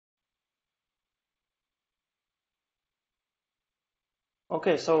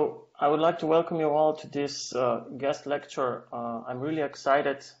Okay, so I would like to welcome you all to this guest lecture. I'm really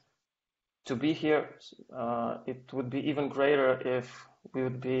excited to be here. It would be even greater if we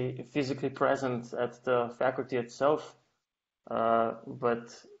would be physically present at the faculty itself,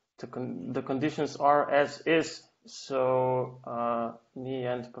 but the conditions are as is. So me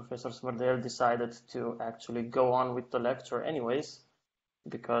and Professor Smrdel decided to actually go on with the lecture anyways,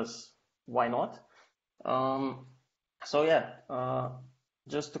 because why not? Um, so yeah,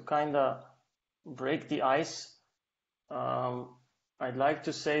 just to kind of break the ice, um, I'd like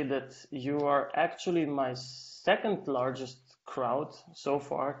to say that you are actually my second largest crowd so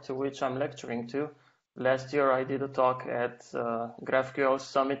far to which I'm lecturing to. Last year I did a talk at GraphQL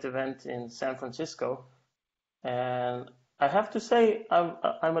Summit event in San Francisco, and I have to say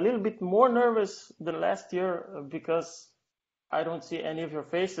I'm a little bit more nervous than last year because I don't see any of your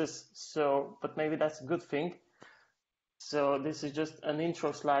faces. So, but maybe that's a good thing. So this is just an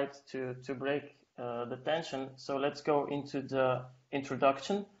intro slide to break the tension. So let's go into the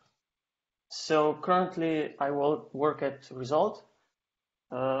introduction. So currently I will work at Result.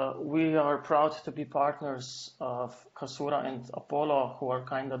 We are proud to be partners of Kasura and Apollo, who are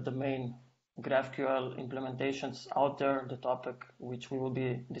kind of the main GraphQL implementations out there, the topic which we will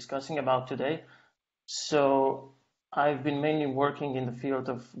be discussing about today. So I've been mainly working in the field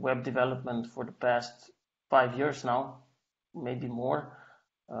of web development for the past 5 years now, maybe more.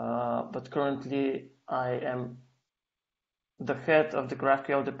 But currently I am the head of the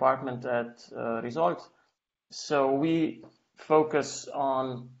GraphQL department at Result. So we focus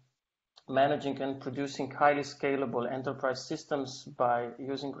on managing and producing highly scalable enterprise systems by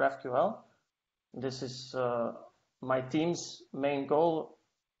using GraphQL. This is my team's main goal,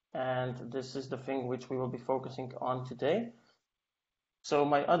 and this is the thing which we will be focusing on today. So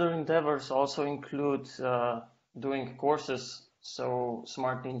my other endeavors also include doing courses. So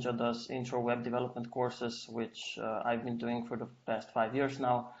Smart Ninja does intro web development courses, which I've been doing for the past 5 years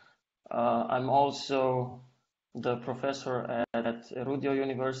now. I'm also the professor at Erudio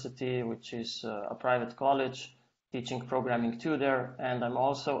University, which is a private college, teaching programming too there. And I'm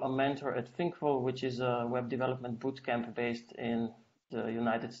also a mentor at Thinkful, which is a web development bootcamp based in the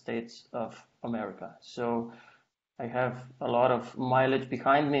United States of America. So I have a lot of mileage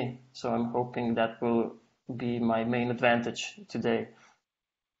behind me, so I'm hoping that will be my main advantage today.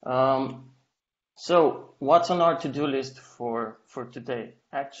 So what's on our to-do list for today?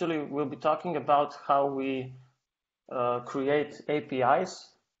 Actually, we'll be talking about how we create APIs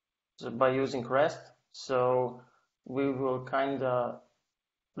by using REST. So we will kind of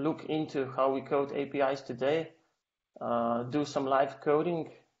look into how we code APIs today, do some live coding,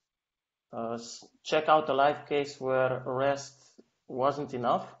 check out a live case where REST wasn't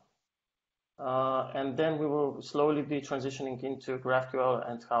enough, and then we will slowly be transitioning into GraphQL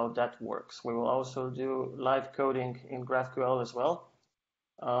and how that works. We will also do live coding in GraphQL as well.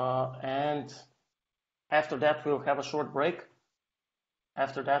 And after that, we'll have a short break.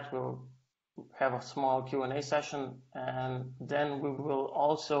 After that, we'll have a small Q&A session, and then we will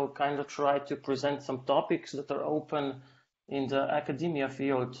also kind of try to present some topics that are open in the academia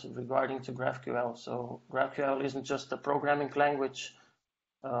field regarding to GraphQL. So GraphQL isn't just a programming language.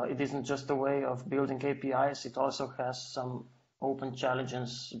 It isn't just a way of building APIs. It also has some open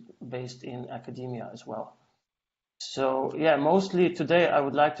challenges based in academia as well. So yeah, mostly today I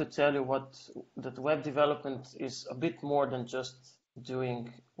would like to tell you that web development is a bit more than just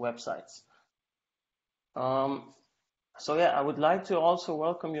doing websites. So yeah, I would like to also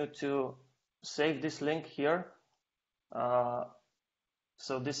welcome you to save this link here.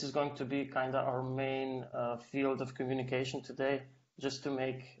 So this is going to be kind of our main field of communication today, just to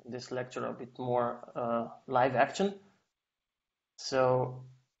make this lecture a bit more live action. So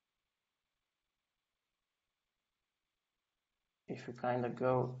if you kind of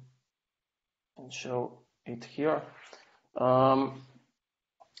go and show it here.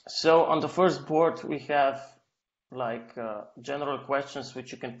 So on the first board, we have like general questions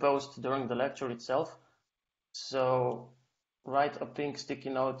which you can post during the lecture itself. So write a pink sticky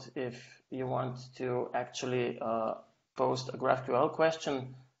note if you want to actually post a GraphQL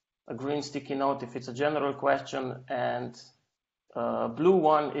question, a green sticky note if it's a general question, and a blue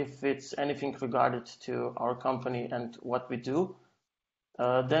one if it's anything regarded to our company and what we do.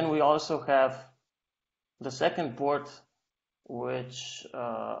 Then we also have the second board, which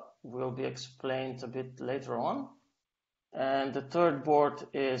will be explained a bit later on. And the third board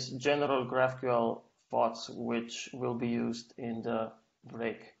is general GraphQL thoughts, which will be used in the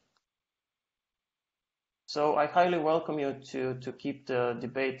break. So I highly welcome you to keep the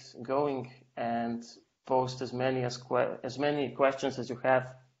debate going and post as many questions as you have,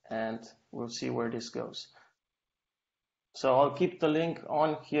 and we'll see where this goes. So I'll keep the link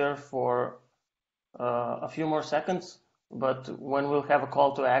on here for a few more seconds, but when we'll have a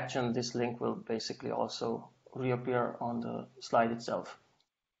call to action, this link will basically also reappear on the slide itself.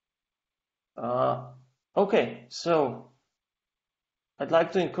 Okay, so I'd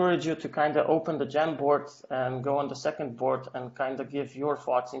like to encourage you to kind of open the Jamboard and go on the second board and kind of give your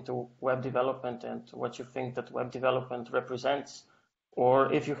thoughts into web development and what you think that web development represents,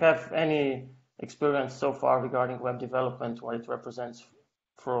 or if you have any experience so far regarding web development, what it represents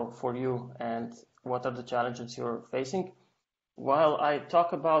for you and what are the challenges you're facing, while I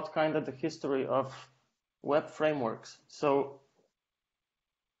talk about kind of the history of web frameworks. So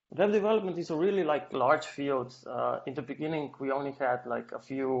web development is a really large field. In the beginning, we only had like a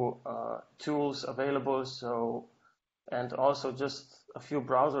few tools available, and also just a few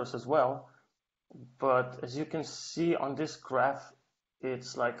browsers as well. But as you can see on this graph,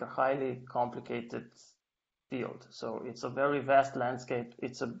 it's like a highly complicated field. So it's a very vast landscape.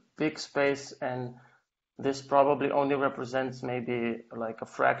 It's a big space, and this probably only represents maybe like a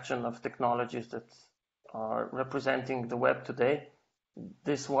fraction of technologies that are representing the web today.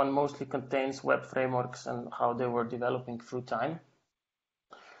 This one mostly contains web frameworks and how they were developing through time.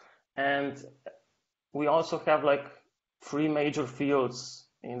 And we also have like three major fields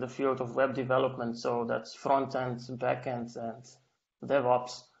in the field of web development. So that's front end, back end, and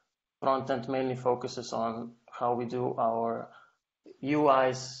DevOps. Front end mainly focuses on how we do our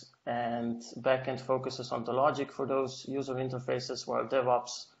UIs, and back end focuses on the logic for those user interfaces, while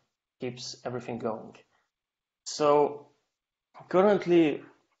DevOps keeps everything going. So currently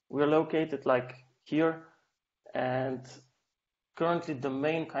we're located like here, and currently the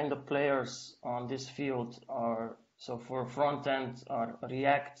main kind of players on this field are, so for front end are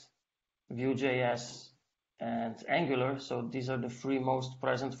React, Vue.js, and Angular. So these are the three most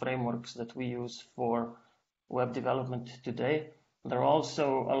present frameworks that we use for web development today. There are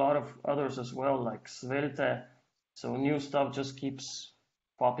also a lot of others as well, like Svelte. So new stuff just keeps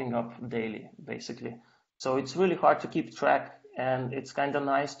popping up daily, basically. So it's really hard to keep track, and it's kind of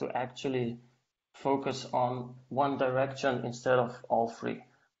nice to actually focus on one direction instead of all three.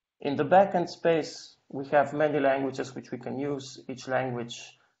 In the backend space, we have many languages which we can use. Each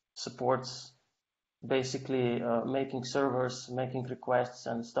language supports basically making servers, making requests,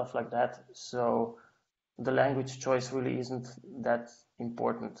 and stuff like that. So the language choice really isn't that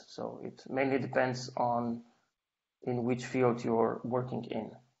important. So it mainly depends on in which field you're working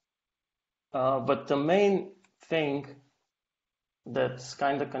in. But the main thing that's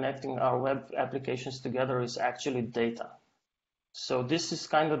kind of connecting our web applications together is actually data. So this is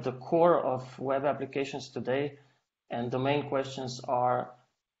kind of the core of web applications today. And the main questions are,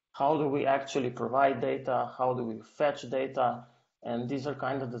 how do we actually provide data? How do we fetch data? And these are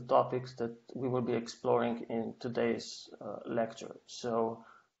kind of the topics that we will be exploring in today's lecture. So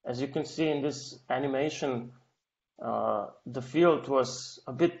as you can see in this animation, the field was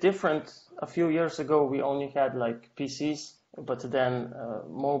a bit different. A few years ago, we only had like PCs, but then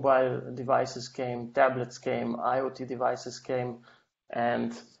mobile devices came, tablets came, IoT devices came,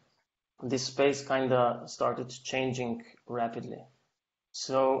 and this space kind of started changing rapidly.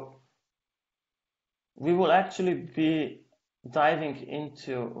 So we will actually be diving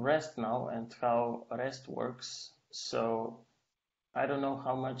into REST now and how REST works. So I don't know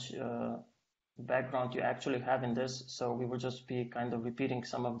how much background you actually have in this, so we will just be kind of repeating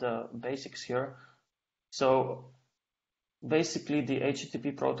some of the basics here. So basically the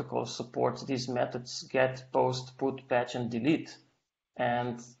HTTP protocol supports these methods get, post, put, patch, and delete.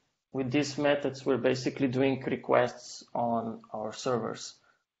 And with these methods, we're basically doing requests on our servers.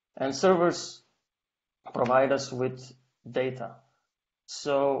 And servers provide us with data.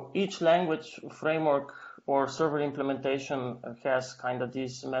 So each language framework or server implementation has kind of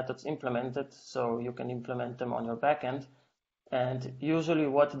these methods implemented, so you can implement them on your backend. And usually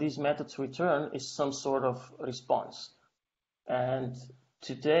what these methods return is some sort of response. And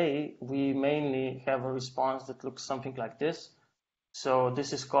today we mainly have a response that looks something like this. So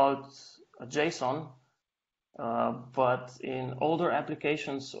this is called a JSON, but in older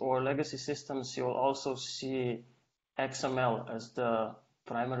applications or legacy systems, you'll also see XML as the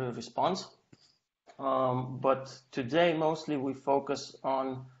primary response. But today, mostly we focus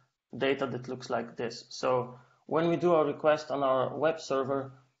on data that looks like this. So when we do a request on our web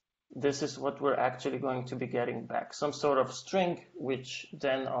server, this is what we're actually going to be getting back. Some sort of string, which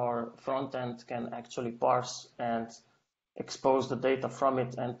then our front end can actually parse and expose the data from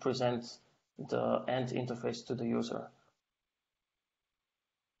it and present the end interface to the user.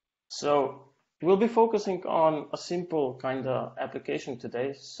 So We'll be focusing on a simple kind of application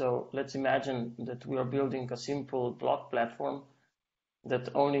today. So let's imagine that we are building a simple blog platform that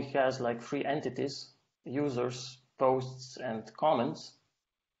only has like three entities: users, posts, and comments.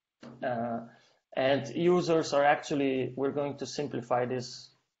 And users are actually, we're going to simplify this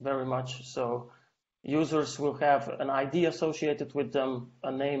very much. So users will have an ID associated with them,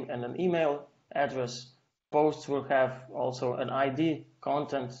 a name and an email address. Posts will have also an ID,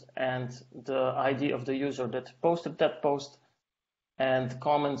 content, and the ID of the user that posted that post. And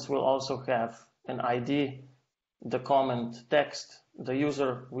comments will also have an ID, the comment text, the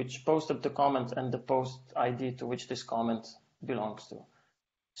user which posted the comment, and the post ID to which this comment belongs to.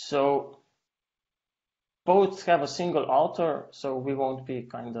 So posts have a single author, so we won't be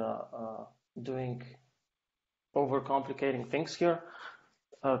kind of doing overcomplicating things here.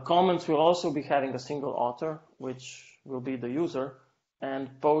 Comments will also be having a single author, which will be the user,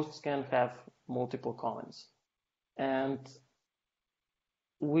 and posts can have multiple comments. And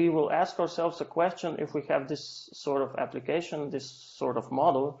we will ask ourselves a question: if we have this sort of application, this sort of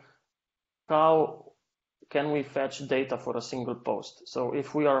model, how can we fetch data for a single post? So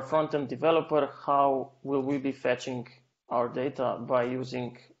if we are a front-end developer, how will we be fetching our data by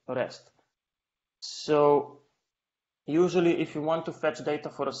using REST? So usually, if you want to fetch data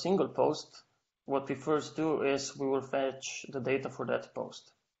for a single post, what we first do is we will fetch the data for that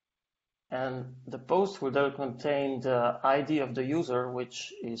post. And the post will then contain the ID of the user,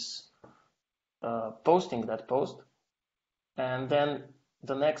 which is posting that post. And then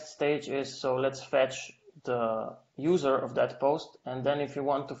the next stage is, so let's fetch the user of that post. And then if you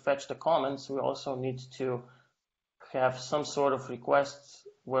want to fetch the comments, we also need to have some sort of requests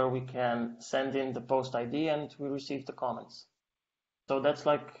where we can send in the post ID and we receive the comments. So that's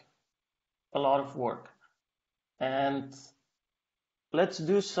like a lot of work. And let's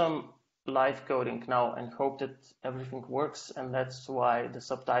do some live coding now and hope that everything works. And that's why the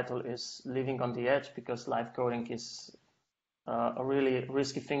subtitle is Living on the Edge, because live coding is a really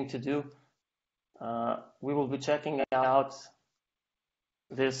risky thing to do. We will be checking out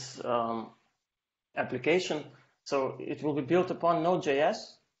this application. So it will be built upon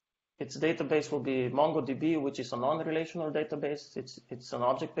Node.js. Its database will be MongoDB, which is a non-relational database. It's an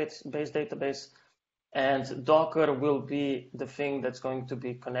object-based database. And Docker will be the thing that's going to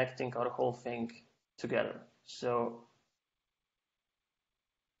be connecting our whole thing together. So,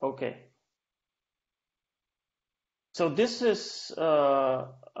 okay. So this is a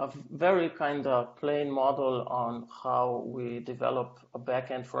very kind of plain model on how we develop a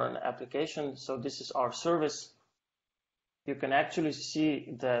backend for an application. So this is our service. You can actually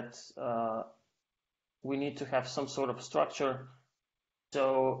see that we need to have some sort of structure.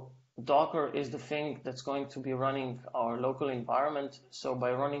 So Docker is the thing that's going to be running our local environment. So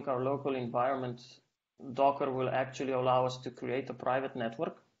by running our local environment, Docker will actually allow us to create a private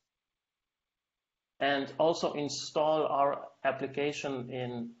network and also install our application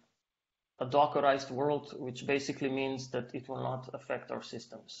in a Dockerized world, which basically means that it will not affect our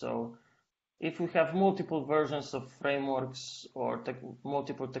system. So if we have multiple versions of frameworks or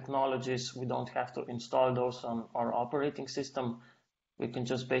multiple technologies, we don't have to install those on our operating system. We can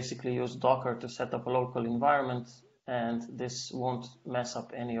just basically use Docker to set up a local environment, and this won't mess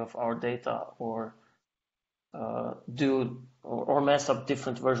up any of our data or mess up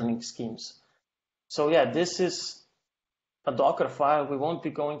different versioning schemes. So yeah, this is a Docker file. We won't be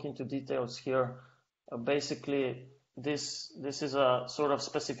going into details here. Basically, this is a sort of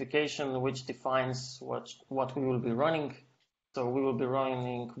specification which defines what we will be running. So we will be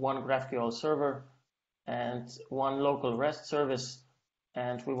running one GraphQL server and one local REST service,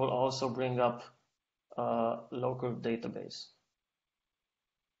 and we will also bring up a local database.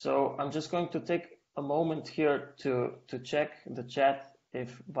 So I'm just going to take a moment here to check the chat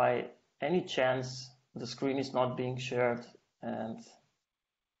if by any chance the screen is not being shared and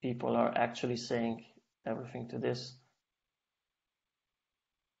people are actually saying everything to this.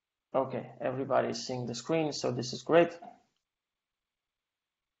 Okay, everybody is seeing the screen, so this is great.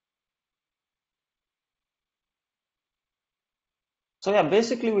 So yeah,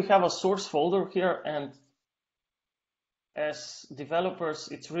 basically we have a source folder here, and as developers,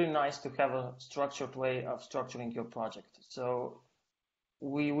 it's really nice to have a structured way of structuring your project. So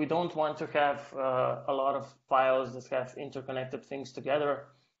we don't want to have a lot of files that have interconnected things together.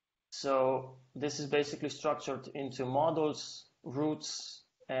 So this is basically structured into modules, routes,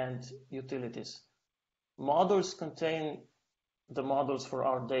 and utilities. Modules contain the models for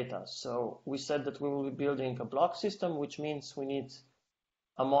our data. So we said that we will be building a block system, which means we need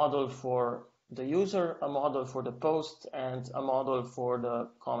a model for the user, a model for the post, and a model for the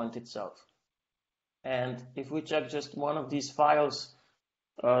comment itself. And if we check just one of these files,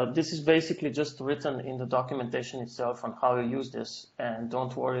 this is basically just written in the documentation itself on how you use this. And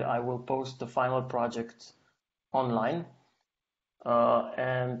don't worry, I will post the final project online.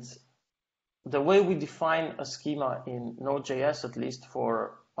 And the way we define a schema in Node.js, at least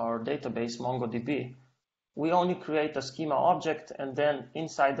for our database MongoDB, we only create a schema object, and then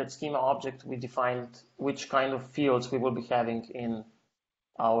inside that schema object, we defined which kind of fields we will be having in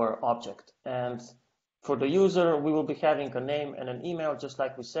our object. And for the user, we will be having a name and an email, just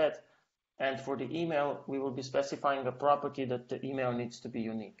like we said. And for the email, we will be specifying a property that the email needs to be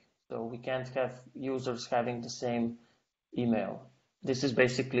unique. So we can't have users having the same email. This is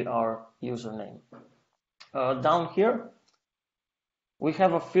basically our username. Down here, we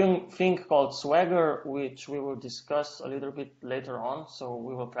have a thing called Swagger, which we will discuss a little bit later on. So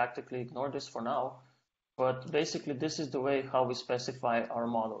we will practically ignore this for now. But basically, this is the way how we specify our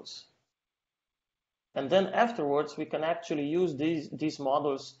models. And then afterwards, we can actually use these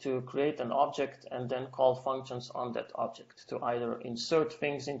models to create an object and then call functions on that object to either insert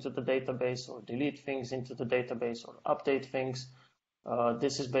things into the database or delete things into the database or update things.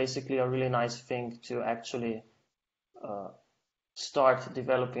 This is basically a really nice thing to actually start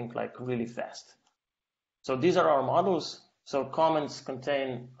developing like really fast. So these are our models. So comments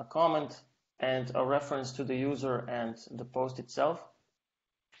contain a comment and a reference to the user and the post itself.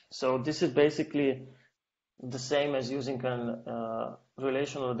 So this is basically the same as using a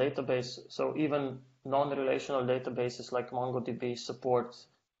relational database. So even non-relational databases like MongoDB support,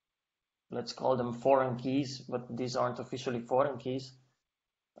 let's call them foreign keys, but these aren't officially foreign keys,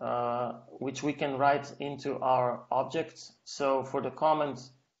 which we can write into our objects. So for the comment,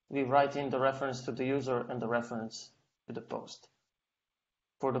 we write in the reference to the user and the reference to the post.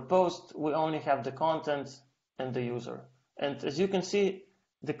 For the post, we only have the content and the user. And as you can see,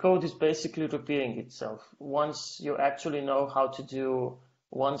 the code is basically repeating itself. Once you actually know how to do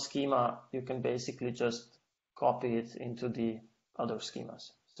one schema, you can basically just copy it into the other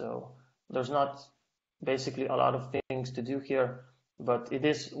schemas. So there's not basically a lot of things to do here, but it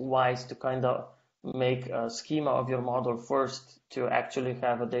is wise to kind of make a schema of your model first to actually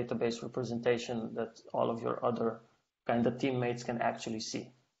have a database representation that all of your other kind of teammates can actually see.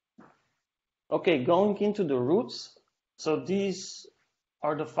 Okay, going into the roots. So these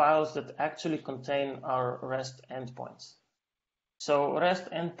are the files that actually contain our REST endpoints. So REST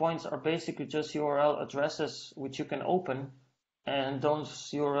endpoints are basically just URL addresses which you can open, and those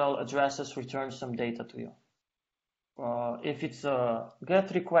URL addresses return some data to you. If it's a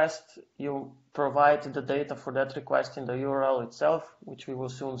GET request, you provide the data for that request in the URL itself, which we will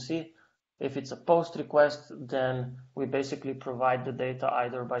soon see. If it's a POST request, then we basically provide the data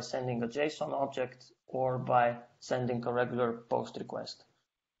either by sending a JSON object or by sending a regular POST request.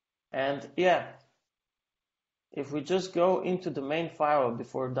 And yeah, if we just go into the main file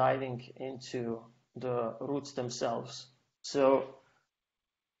before diving into the roots themselves. So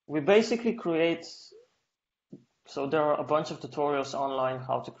we basically create, so there are a bunch of tutorials online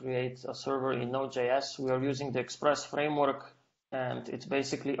how to create a server in Node.js. We are using the Express framework, and it's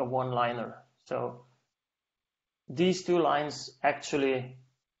basically a one-liner. So these two lines actually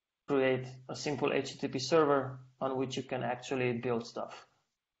create a simple HTTP server on which you can actually build stuff.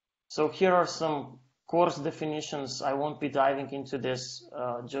 So here are some course definitions. I won't be diving into this.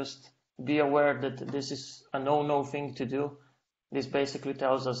 Just be aware that this is a no thing to do. This basically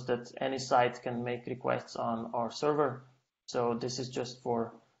tells us that any site can make requests on our server. So this is just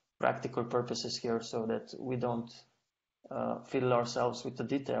for practical purposes here so that we don't fiddle ourselves with the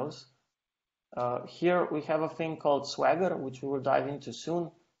details. Here we have a thing called Swagger, which we will dive into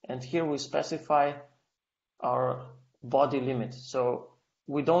soon. And here we specify our body limit. So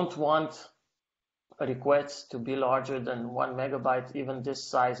we don't want a request to be larger than 1 megabyte. Even this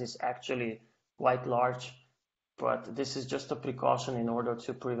size is actually quite large, but this is just a precaution in order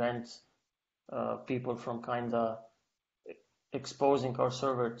to prevent people from kind of exposing our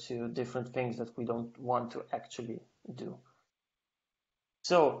server to different things that we don't want to actually do.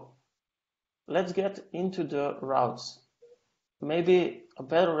 So let's get into the routes. Maybe a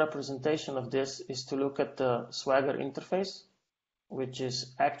better representation of this is to look at the Swagger interface, which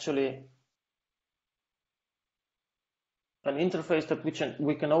is actually an interface that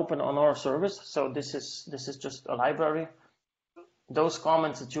we can open on our service. So this is just a library. Those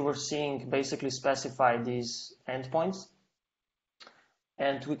comments that you were seeing basically specify these endpoints.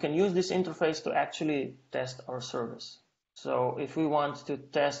 And we can use this interface to actually test our service. So if we want to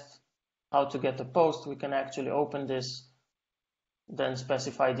test how to get a post, we can actually open this, then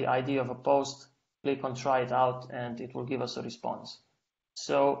specify the ID of a post, click on try it out, and it will give us a response.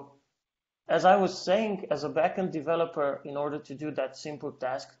 So as I was saying, as a backend developer, in order to do that simple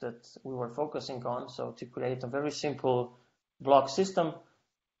task that we were focusing on, so to create a very simple block system,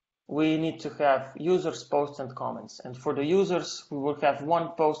 we need to have users, posts, and comments. And for the users, we will have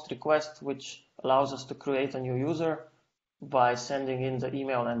one post request, which allows us to create a new user by sending in the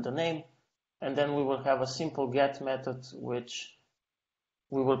email and the name. And then we will have a simple get method, which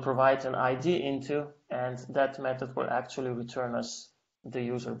we will provide an ID into, and that method will actually return us the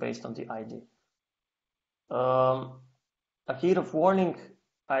user based on the ID. A heed of warning,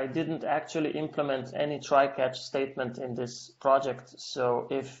 I didn't actually implement any try-catch statement in this project. So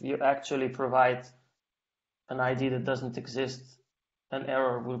if you actually provide an ID that doesn't exist, an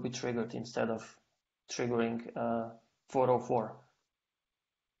error will be triggered instead of triggering 404.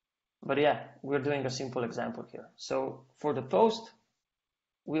 But yeah, we're doing a simple example here. So for the post,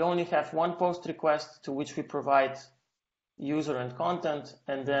 we only have one post request to which we provide user and content,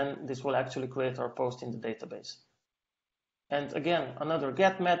 and then this will actually create our post in the database. And again, another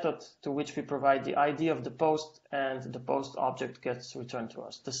get method to which we provide the ID of the post, and the post object gets returned to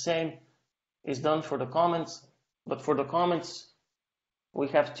us. The same is done for the comments, but for the comments, we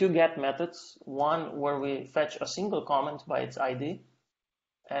have two get methods, one where we fetch a single comment by its ID,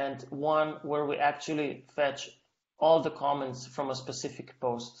 and one where we actually fetch all the comments from a specific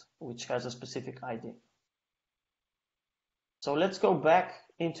post, which has a specific ID. So let's go back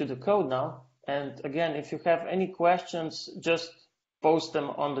into the code now. And again, if you have any questions, just post them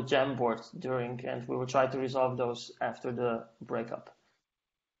on the Jamboard during, and we will try to resolve those after the breakup.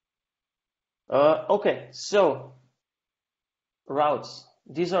 Okay, so routes.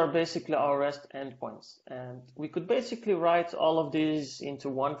 These are basically our REST endpoints. And we could basically write all of these into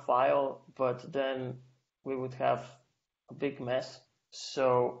one file, but then we would have a big mess.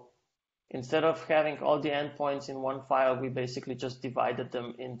 So instead of having all the endpoints in one file, we basically just divided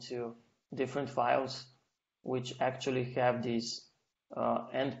them into different files, which actually have these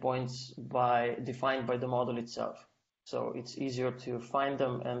endpoints defined by the model itself. So it's easier to find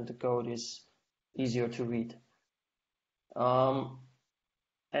them, and the code is easier to read.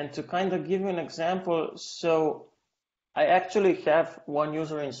 And to kind of give you an example, so I actually have one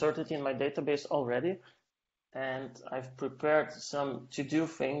user inserted in my database already, and I've prepared some to-do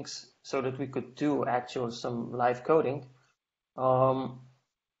things so that we could do some live coding.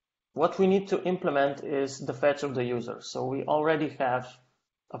 What we need to implement is the fetch of the user. So we already have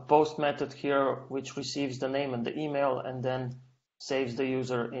a post method here, which receives the name and the email and then saves the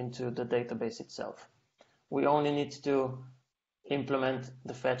user into the database itself. We only need to implement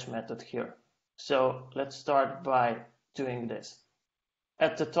the fetch method here. So let's start by doing this.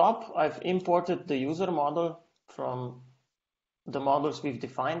 At the top, I've imported the user model from the models we've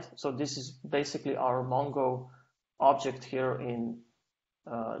defined. So this is basically our Mongo object here in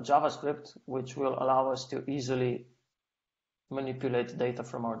JavaScript, which will allow us to easily manipulate data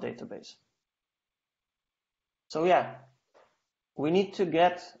from our database. So yeah, we need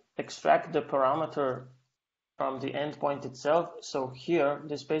to extract the parameter from the endpoint itself. So here,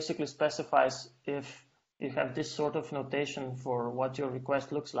 this basically specifies if you have this sort of notation for what your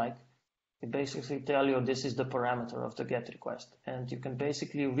request looks like. It basically tells you this is the parameter of the GET request. And you can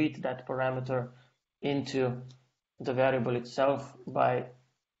basically read that parameter into the variable itself by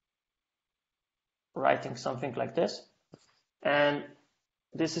writing something like this. And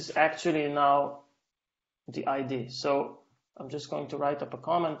this is actually now the ID. So I'm just going to write up a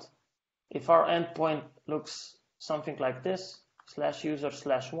comment. If our endpoint looks something like this,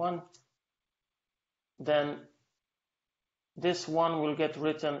 /user/1, then this one will get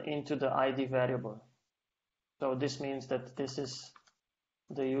written into the ID variable. So this means that this is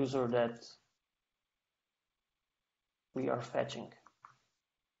the user that we are fetching.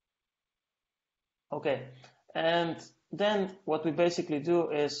 Okay, and then what we basically do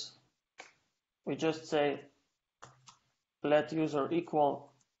is we just say let user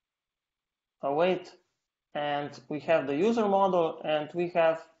equal await, and we have the user model and we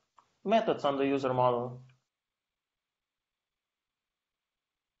have methods on the user model.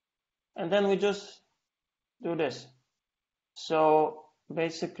 And then we just do this. So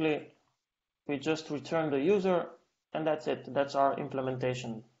basically we just return the user, and that's it. That's our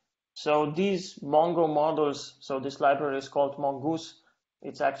implementation. So these Mongo models, so this library is called Mongoose.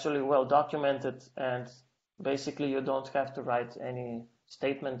 It's actually well documented, and basically you don't have to write any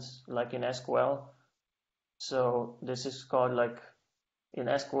statements like in SQL. So this is called, like in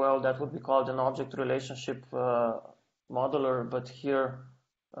SQL, that would be called an object relationship modeler, but here,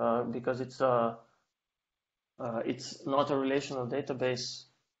 because it's not a relational database,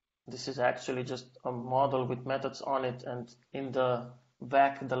 this is actually just a model with methods on it, and in the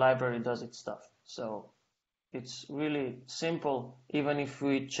back the library does its stuff. So it's really simple. Even if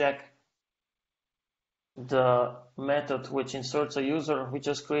we check the method which inserts a user, we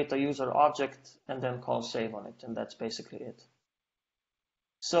just create a user object and then call save on it, and that's basically it.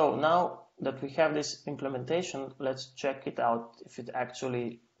 So now that we have this implementation, let's check it out if it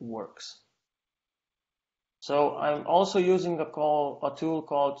actually works. So I'm also using a tool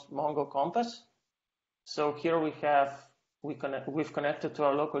called Mongo Compass. So here we've connected to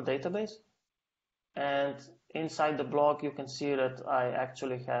our local database, and inside the blog you can see that I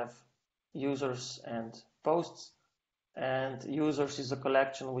actually have users and posts, and users is a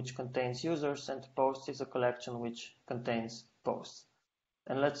collection which contains users, and posts is a collection which contains posts.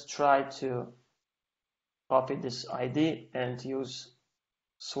 And let's try to copy this ID and use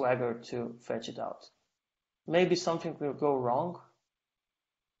Swagger to fetch it out. Maybe something will go wrong,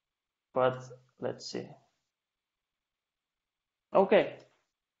 but let's see. Okay,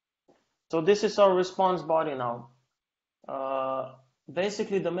 so this is our response body now.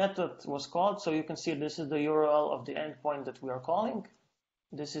 Basically the method was called, so you can see this is the URL of the endpoint that we are calling.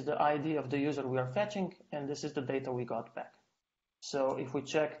 This is the ID of the user we are fetching, and this is the data we got back. So if we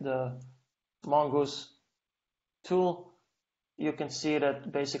check the Mongoose tool, you can see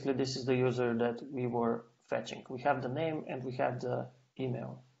that basically this is the user that we were fetching. We have the name and we have the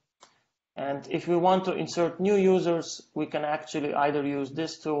email. And if we want to insert new users, we can actually either use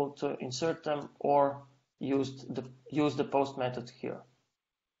this tool to insert them or use the post method here.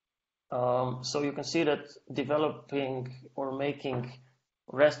 So you can see that developing or making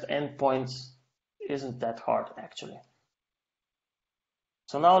REST endpoints isn't that hard actually.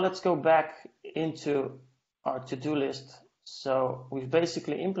 So now let's go back into our to-do list. So we've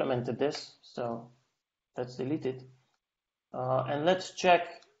basically implemented this, so let's delete it. And let's check.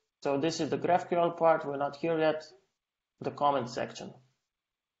 So this is the GraphQL part, we're not here yet, the comment section.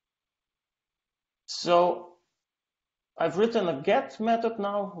 So I've written a get method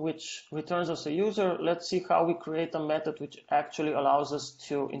now, which returns us a user. Let's see how we create a method which actually allows us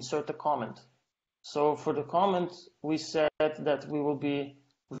to insert a comment. So for the comment, we said that we will be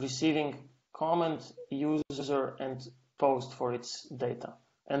receiving comment, user, and post for its data.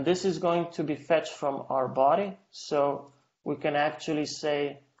 And this is going to be fetched from our body. So we can actually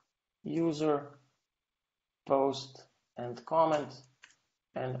say user, post, and comment,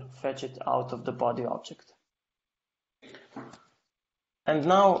 and fetch it out of the body object. And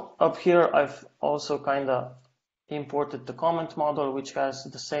now up here, I've also kind of imported the comment model, which has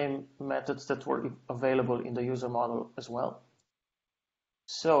the same methods that were available in the user model as well.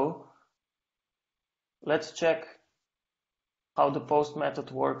 So let's check how the post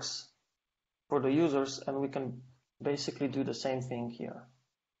method works for the users, and we can basically do the same thing here.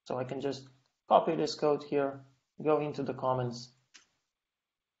 So I can just copy this code here, go into the comments,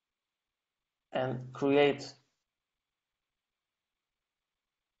 and create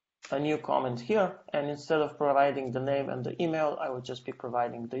a new comment here. And instead of providing the name and the email, I would just be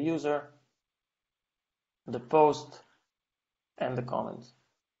providing the user, the post, and the comment.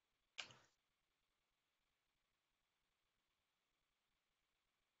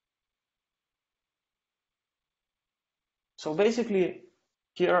 So basically,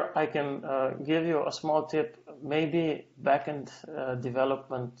 here I can give you a small tip. Maybe backend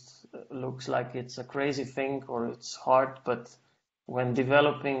development looks like it's a crazy thing or it's hard, but when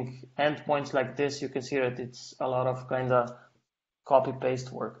developing endpoints like this, you can see that it's a lot of kind of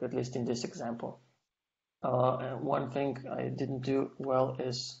copy-paste work, at least in this example. And one thing I didn't do well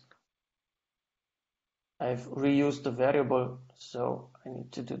is I've reused the variable, so I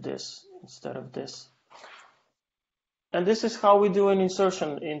need to do this instead of this. And this is how we do an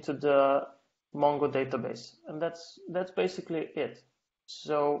insertion into the Mongo database. And that's basically it.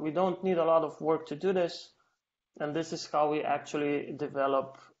 So we don't need a lot of work to do this. And this is how we actually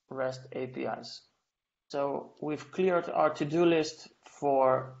develop REST APIs. So we've cleared our to-do list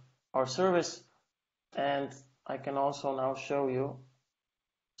for our service. And I can also now show you.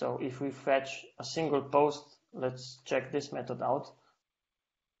 So if we fetch a single post, let's check this method out.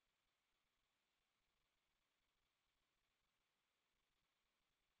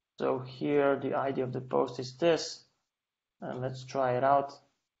 So here the ID of the post is this, and let's try it out.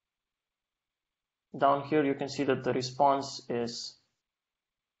 Down here you can see that the response is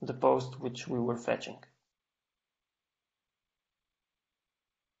the post which we were fetching.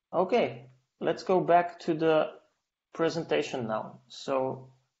 Okay, let's go back to the presentation now.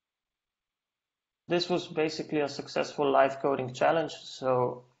 So this was basically a successful live coding challenge,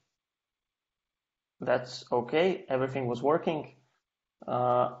 so that's okay, everything was working.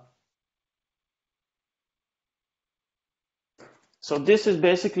 So this is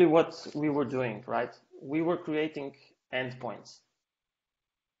basically what we were doing, right? We were creating endpoints.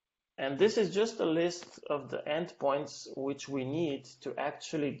 And this is just a list of the endpoints which we need to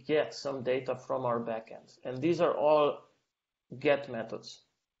actually get some data from our backend. And these are all get methods.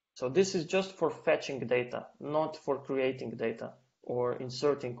 So this is just for fetching data, not for creating data or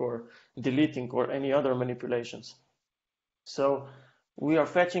inserting or deleting or any other manipulations. So we are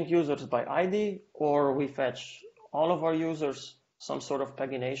fetching users by ID, or we fetch all of our users. Some sort of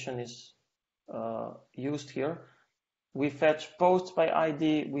pagination is used here. We fetch posts by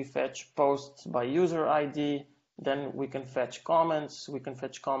ID, we fetch posts by user ID, then we can fetch comments,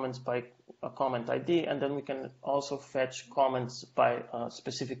 by a comment ID, and then we can also fetch comments by a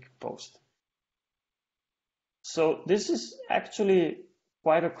specific post. So this is actually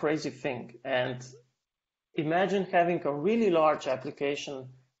quite a crazy thing. And imagine having a really large application.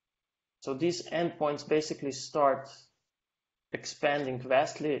 So these endpoints basically start expanding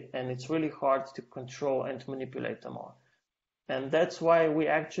vastly, and it's really hard to control and manipulate them all. And that's why we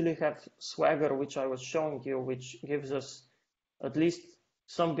actually have Swagger, which I was showing you, which gives us at least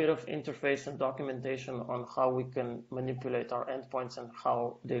some bit of interface and documentation on how we can manipulate our endpoints and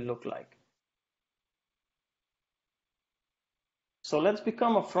how they look like. So let's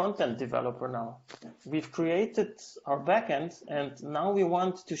become a front-end developer now. We've created our backend, and now we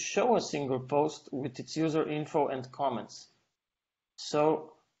want to show a single post with its user info and comments.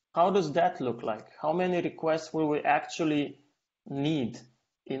 So how does that look like? How many requests will we actually need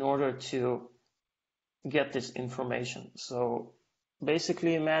in order to get this information? So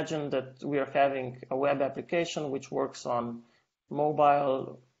basically imagine that we are having a web application which works on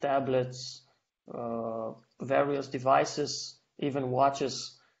mobile, tablets, various devices, even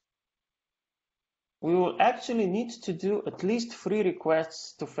watches. We will actually need to do at least 3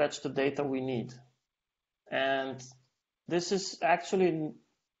 requests to fetch the data we need. And this is actually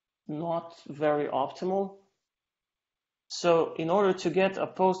not very optimal. So in order to get a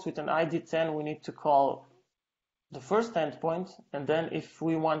post with an ID 10, we need to call the first endpoint. And then if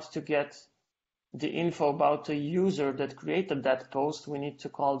we want to get the info about the user that created that post, we need to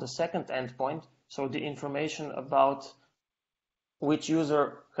call the second endpoint. So the information about which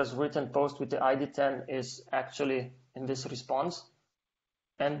user has written post with the ID 10 is actually in this response.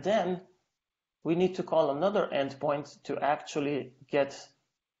 And then we need to call another endpoint to actually get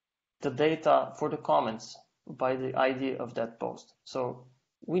the data for the comments by the ID of that post. So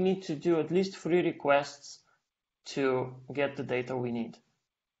we need to do at least 3 requests to get the data we need.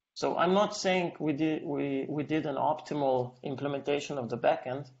 So I'm not saying we did an optimal implementation of the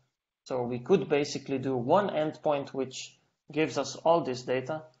backend. So we could basically do one endpoint which gives us all this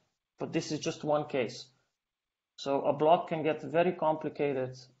data, but this is just one case. So a block can get very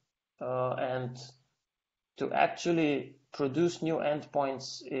complicated, and to actually produce new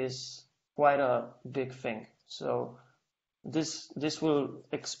endpoints is quite a big thing. So this will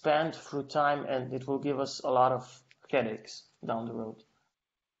expand through time, and it will give us a lot of headaches down the road.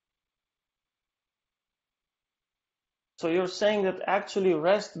 So you're saying that actually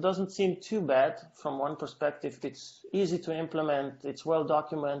REST doesn't seem too bad from one perspective. It's easy to implement, it's well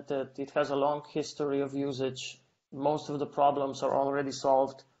documented, it has a long history of usage, most of the problems are already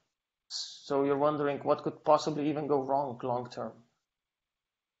solved. So you're wondering what could possibly even go wrong long term.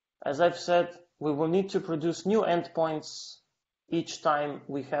 As I've said, we will need to produce new endpoints each time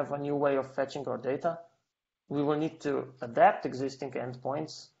we have a new way of fetching our data. We will need to adapt existing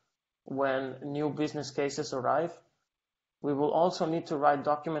endpoints when new business cases arrive. We will also need to write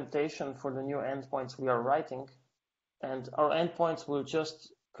documentation for the new endpoints we are writing, and our endpoints will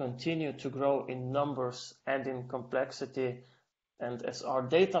just continue to grow in numbers and in complexity. And as our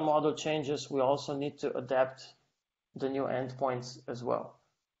data model changes, we also need to adapt the new endpoints as well.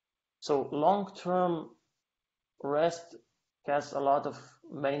 So long-term, REST has a lot of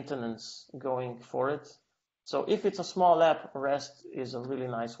maintenance going for it. So if it's a small app, REST is a really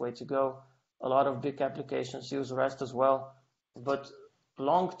nice way to go. A lot of big applications use REST as well. But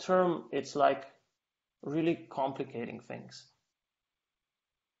long-term, it's like really complicating things.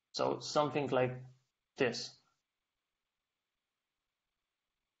 So something like this.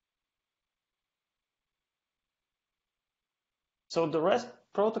 So the REST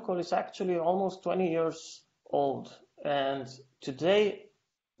protocol is actually almost 20 years old. And today,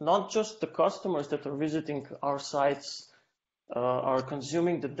 not just the customers that are visiting our sites are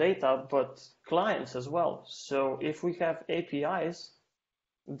consuming the data, but clients as well. So if we have APIs,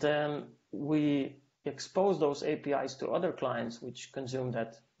 then we expose those APIs to other clients which consume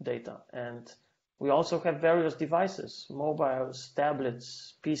that data. And we also have various devices, mobiles,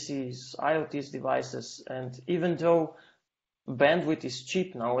 tablets, PCs, IoT devices. And even though bandwidth is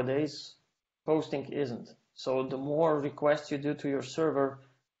cheap nowadays, posting isn't. So the more requests you do to your server,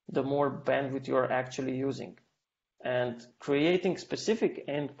 the more bandwidth you are actually using. And creating specific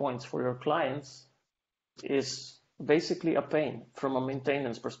endpoints for your clients is basically a pain from a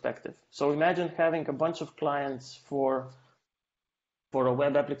maintenance perspective. So imagine having a bunch of clients for a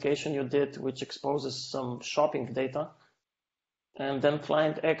web application you did, which exposes some shopping data. And then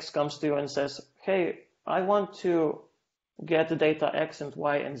client X comes to you and says, hey, I want to get the data X and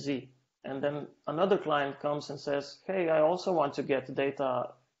Y and Z. And then another client comes and says, hey, I also want to get the data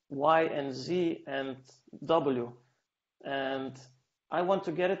Y and Z and W. And I want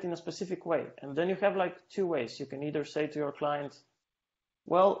to get it in a specific way. And then you have like two ways. You can either say to your client,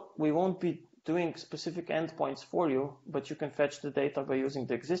 well, we won't be doing specific endpoints for you, but you can fetch the data by using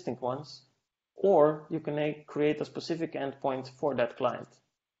the existing ones. Or you can create a specific endpoint for that client.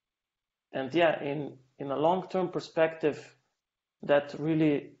 And yeah, in a long-term perspective, that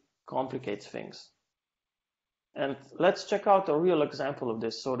really complicates things. And let's check out a real example of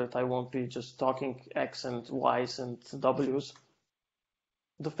this so that I won't be just talking X and Y's and W's.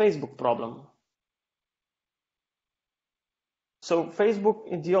 The Facebook problem. So Facebook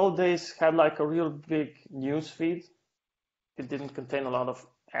in the old days had like a real big news feed. It didn't contain a lot of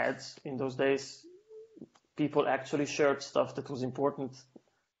ads in those days. People actually shared stuff that was important,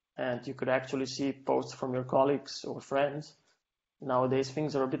 and you could actually see posts from your colleagues or friends. Nowadays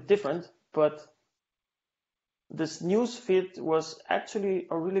things are a bit different, but this news feed was actually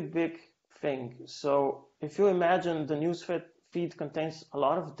a really big thing. So if you imagine the news feed contains a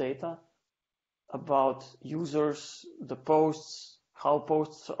lot of data about users, the posts, how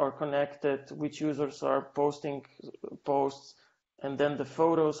posts are connected, which users are posting posts, and then the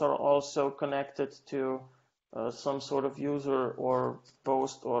photos are also connected to some sort of user or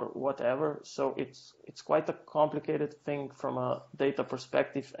post or whatever. So it's quite a complicated thing from a data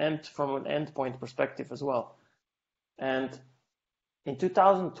perspective and from an endpoint perspective as well. And in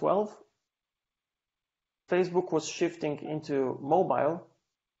 2012, Facebook was shifting into mobile,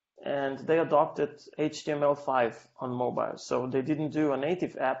 and they adopted HTML5 on mobile. So they didn't do a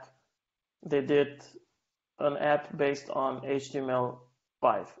native app, they did an app based on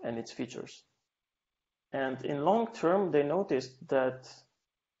HTML5 and its features. And in long term, they noticed that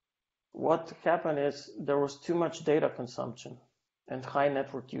what happened is there was too much data consumption and high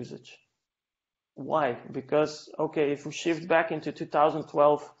network usage. Why? Because, okay, if we shift back into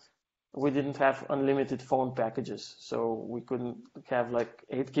 2012, we didn't have unlimited phone packages, so we couldn't have like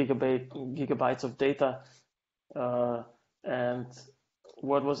 8 gigabytes of data. And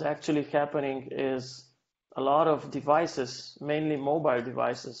what was actually happening is a lot of devices, mainly mobile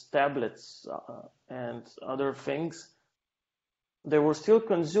devices, tablets, and other things, they were still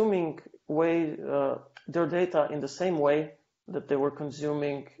consuming their data in the same way that they were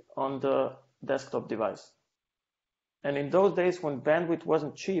consuming on the desktop device. And in those days when bandwidth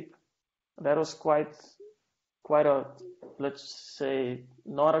wasn't cheap, that was quite a, let's say,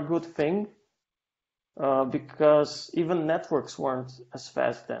 not a good thing, because even networks weren't as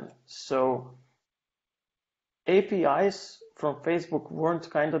fast then. So APIs from Facebook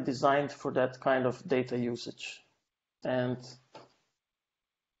weren't kind of designed for that kind of data usage. And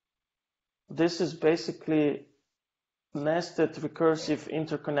this is basically nested, recursive,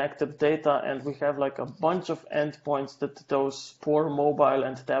 interconnected data, and we have like a bunch of endpoints that those poor mobile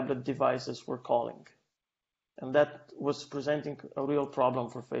and tablet devices were calling. And that was presenting a real problem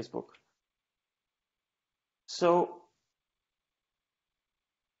for Facebook. So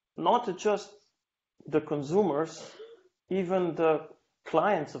not just the consumers, even the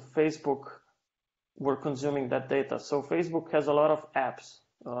clients of Facebook were consuming that data. So Facebook has a lot of apps.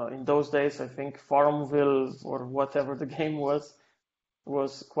 In those days, I think Farmville or whatever the game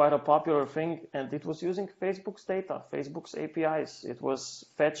was quite a popular thing, and it was using Facebook's data, Facebook's APIs. It was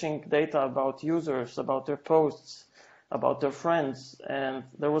fetching data about users, about their posts, about their friends, and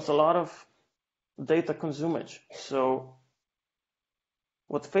there was a lot of data consumage. So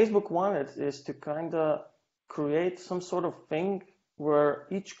what Facebook wanted is to kind of create some sort of thing where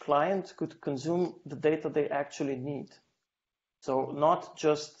each client could consume the data they actually need. So not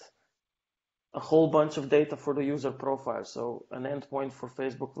just a whole bunch of data for the user profile. So an endpoint for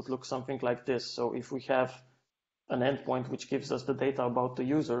Facebook would look something like this. So if we have an endpoint which gives us the data about the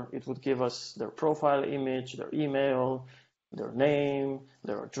user, it would give us their profile image, their email, their name,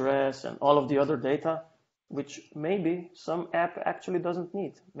 their address, and all of the other data, which maybe some app actually doesn't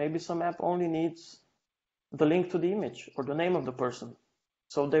need. Maybe some app only needs the link to the image or the name of the person.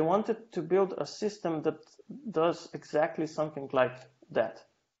 So they wanted to build a system that does exactly something like that.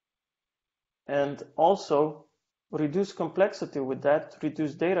 And also, reduce complexity with that,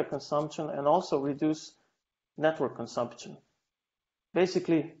 reduce data consumption, and also reduce network consumption.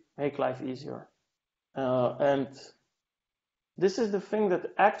 Basically, make life easier. And this is the thing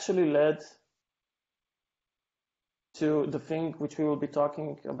that actually led to the thing which we will be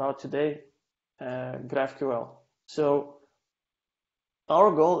talking about today, GraphQL. So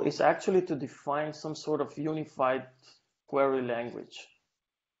our goal is actually to define some sort of unified query language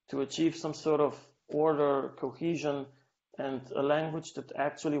to achieve some sort of order, cohesion, and a language that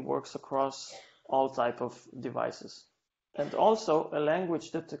actually works across all type of devices. And also a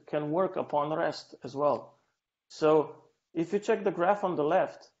language that can work upon REST as well. So if you check the graph on the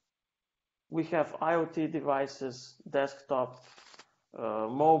left, we have IoT devices, desktop,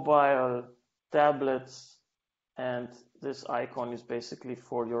 mobile, tablets, and this icon is basically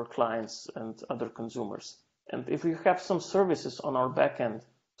for your clients and other consumers. And if we have some services on our backend,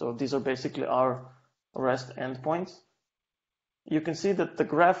 so these are basically our REST endpoints, you can see that the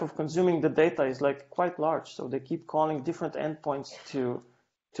graph of consuming the data is like quite large. So they keep calling different endpoints to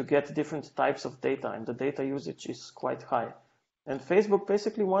get different types of data, and the data usage is quite high. And Facebook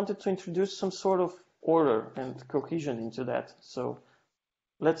basically wanted to introduce some sort of order and cohesion into that. So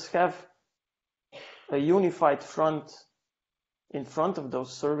let's have a unified front in front of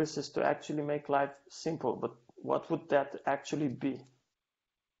those services to actually make life simple. But what would that actually be?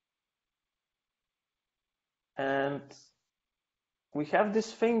 And we have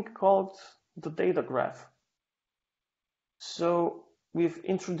this thing called the data graph. So we've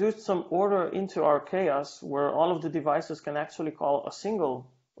introduced some order into our chaos where all of the devices can actually call a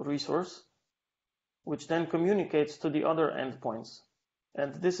single resource, which then communicates to the other endpoints.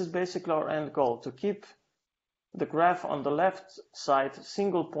 And this is basically our end goal, to keep the graph on the left side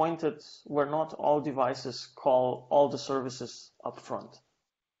single pointed where not all devices call all the services up front.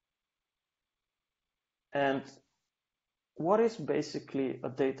 And what is basically a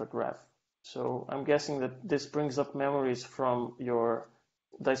data graph? So I'm guessing that this brings up memories from your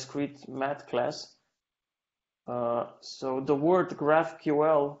discrete math class. So the word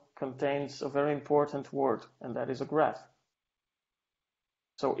GraphQL contains a very important word, and that is a graph.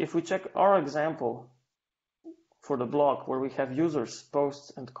 So if we check our example for the blog where we have users,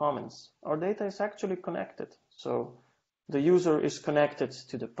 posts, and comments, our data is actually connected. So the user is connected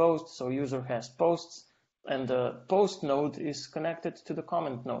to the post, so user has posts, and the post node is connected to the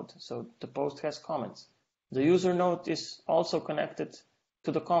comment node, so the post has comments. The user node is also connected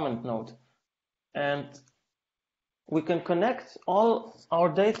to the comment node. And we can connect all our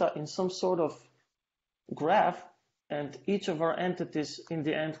data in some sort of graph, and each of our entities in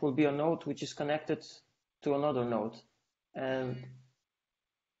the end will be a node which is connected to another node. And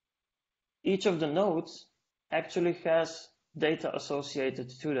each of the nodes actually has data associated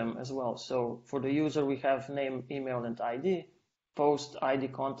to them as well. So for the user, we have name, email, and ID, post ID,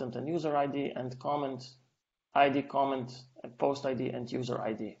 content, and user ID, and comment ID, comment, and post ID, and user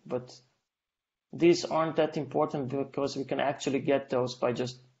ID. But these aren't that important because we can actually get those by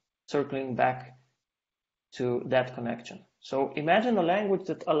just circling back to that connection. So imagine a language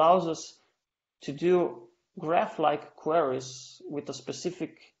that allows us to do graph-like queries with a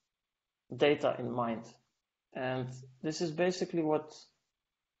specific data in mind. And this is basically what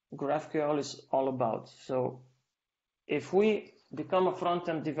GraphQL is all about. So if we become a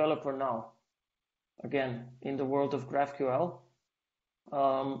front-end developer now, again, in the world of GraphQL,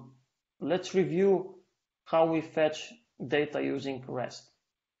 let's review how we fetch data using REST.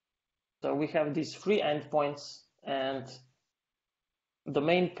 So we have these three endpoints, and the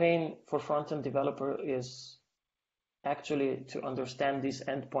main pain for front-end developer is actually to understand these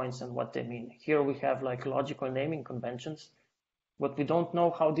endpoints and what they mean. Here we have like logical naming conventions, but we don't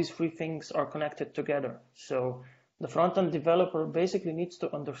know how these three things are connected together. So the front-end developer basically needs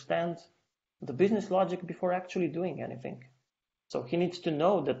to understand the business logic before actually doing anything. So he needs to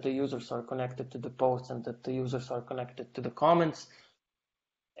know that the users are connected to the posts and that the users are connected to the comments.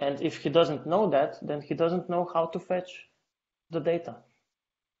 And if he doesn't know that, then he doesn't know how to fetch the data.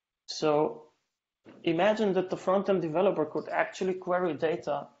 So imagine that the front-end developer could actually query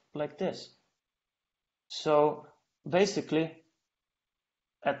data like this. So basically,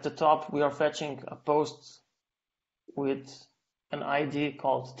 at the top, we are fetching a post with an ID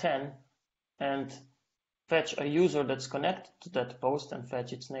called 10 and fetch a user that's connected to that post and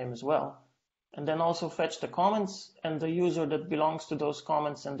fetch its name as well. And then also fetch the comments and the user that belongs to those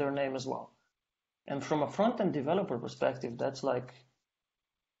comments and their name as well. And from a front-end developer perspective, that's like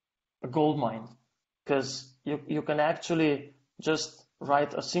a gold mine, because you can actually just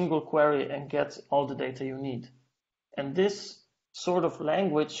write a single query and get all the data you need. And this sort of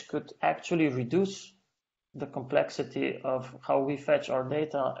language could actually reduce the complexity of how we fetch our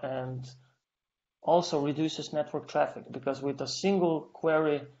data, and also reduces network traffic, because with a single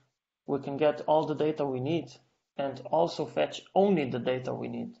query we can get all the data we need and also fetch only the data we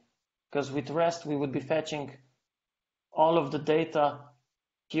need. Because with REST we would be fetching all of the data.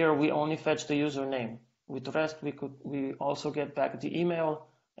 Here we only fetch the username. With REST we also get back the email,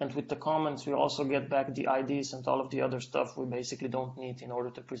 and with the comments we also get back the IDs and all of the other stuff we basically don't need in order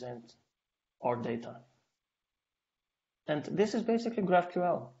to present our data. And this is basically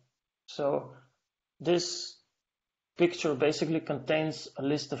GraphQL. So this picture basically contains a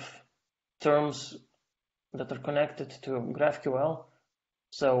list of terms that are connected to GraphQL.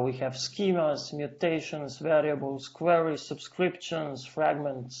 So we have schemas, mutations, variables, queries, subscriptions,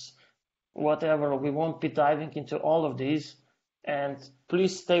 fragments, whatever. We won't be diving into all of these. And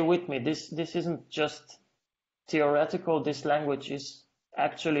please stay with me. This isn't just theoretical. This language is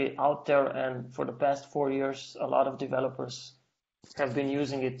actually out there, and for the past 4 years, a lot of developers have been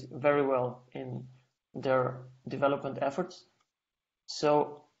using it very well in their development efforts.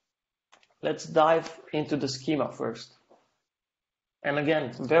 So let's dive into the schema first. And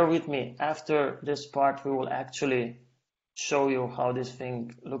again, bear with me. After this part, we will actually show you how this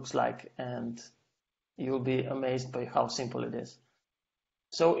thing looks like, and you'll be amazed by how simple it is.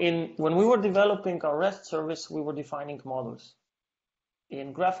 So when we were developing our REST service, we were defining models.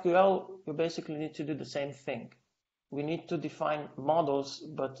 In GraphQL, you basically need to do the same thing. We need to define models,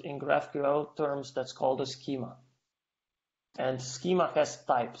 but in GraphQL terms, that's called a schema. And schema has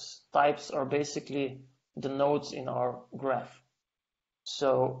types. Types are basically the nodes in our graph.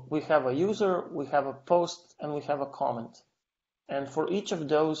 So we have a user, we have a post, and we have a comment. And for each of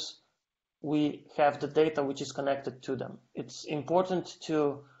those, we have the data which is connected to them. It's important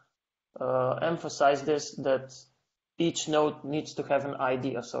to emphasize this, that each node needs to have an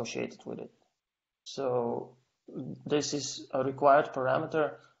ID associated with it. So this is a required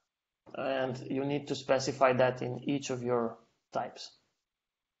parameter, and you need to specify that in each of your types.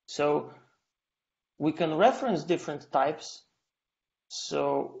 So we can reference different types.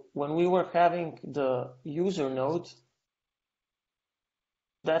 So when we were having the user node,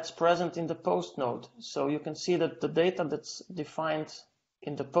 that's present in the post node. So you can see that the data that's defined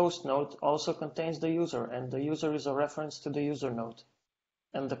in the post node also contains the user, and the user is a reference to the user node.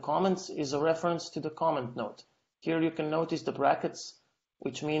 And the comments is a reference to the comment node. Here you can notice the brackets,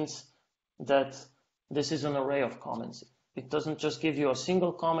 which means that this is an array of comments. It doesn't just give you a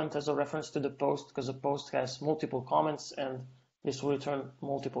single comment as a reference to the post, because a post has multiple comments, and this will return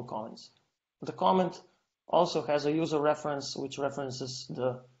multiple comments. The comment also has a user reference, which references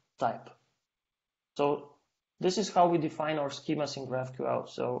the type. So this is how we define our schemas in GraphQL.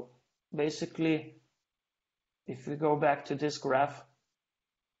 So basically, if we go back to this graph,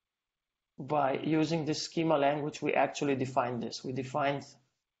 by using this schema language, we actually defined this. We defined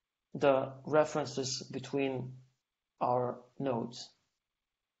the references between our nodes.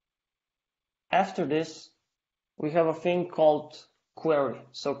 After this, we have a thing called query.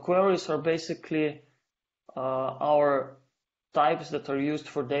 So queries are basically our types that are used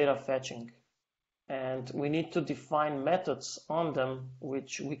for data fetching. And we need to define methods on them,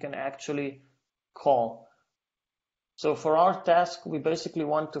 which we can actually call. So for our task, we basically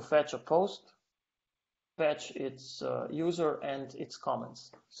want to fetch a post, fetch its user and its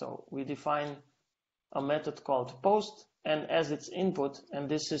comments. So we define a method called post, and as its input, and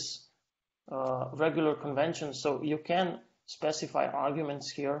this is regular convention, so you can specify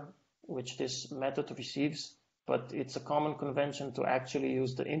arguments here, which this method receives, but it's a common convention to actually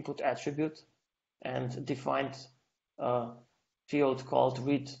use the input attribute and define a field called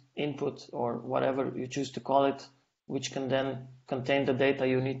read input, or whatever you choose to call it, which can then contain the data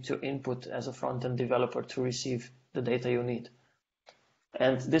you need to input as a front-end developer to receive the data you need.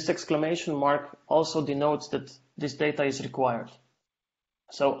 And this exclamation mark also denotes that this data is required.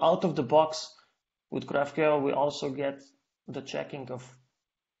 So out of the box with GraphQL, we also get the checking of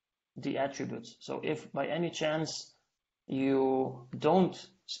the attributes. So if by any chance you don't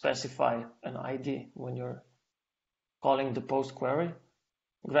specify an ID when you're calling the post query,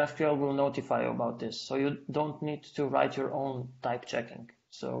 GraphQL will notify you about this. So you don't need to write your own type checking.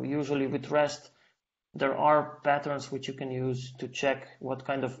 So usually with REST, there are patterns which you can use to check what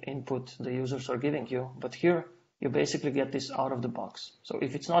kind of input the users are giving you. But here, you basically get this out of the box. So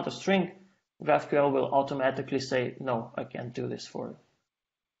if it's not a string, GraphQL will automatically say, no, I can't do this for you.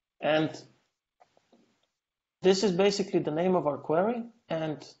 And this is basically the name of our query,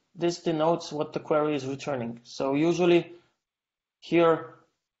 and this denotes what the query is returning. So usually here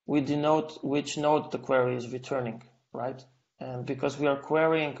we denote which node the query is returning, right? And because we are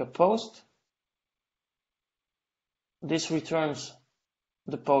querying a post, this returns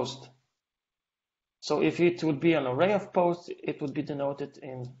the post. So if it would be an array of posts, it would be denoted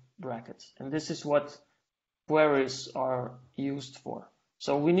in brackets. And this is what queries are used for.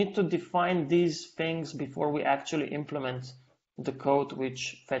 So we need to define these things before we actually implement the code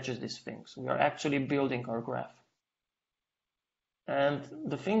which fetches these things. We are actually building our graph. And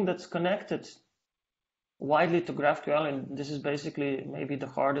the thing that's connected widely to GraphQL, and this is basically maybe the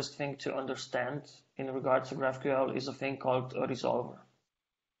hardest thing to understand in regards to GraphQL, is a thing called a resolver.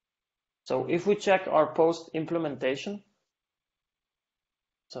 So if we check our post implementation,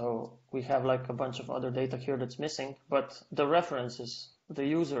 so we have like a bunch of other data here that's missing, but the references, the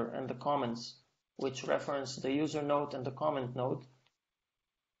user and the comments, which reference the user node and the comment node,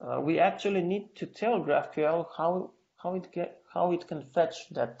 we actually need to tell GraphQL how it can fetch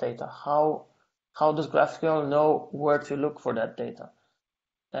that data. How does GraphQL know where to look for that data?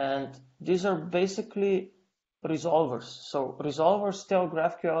 And these are basically resolvers. So resolvers tell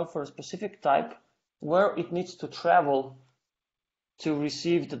GraphQL for a specific type where it needs to travel to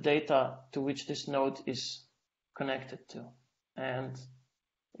receive the data to which this node is connected to. And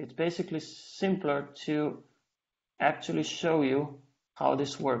it's basically simpler to actually show you how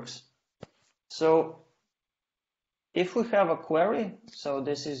this works. So if we have a query, so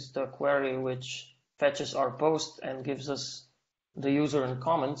this is the query which fetches our post and gives us the user and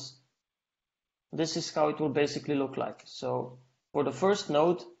comments, this is how it will basically look like. So for the first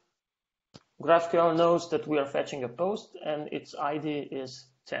node, GraphQL knows that we are fetching a post and its ID is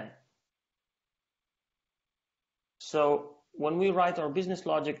 10. So when we write our business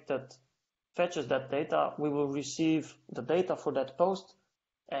logic that fetches that data, we will receive the data for that post,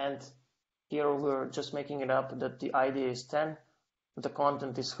 and here we're just making it up that the ID is 10, the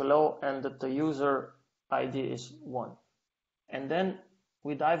content is hello, and that the user ID is 1. And then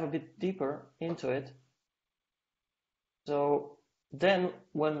we dive a bit deeper into it. So then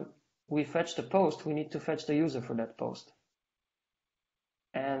when we fetch the post, we need to fetch the user for that post.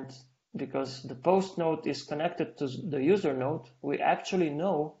 And because the post node is connected to the user node, we actually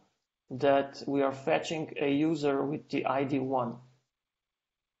know that we are fetching a user with the ID 1.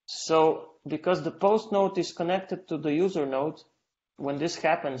 So because the post node is connected to the user node, when this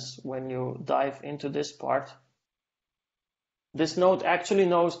happens, when you dive into this part, this node actually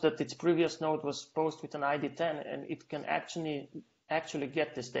knows that its previous node was post with an ID 10, and it can actually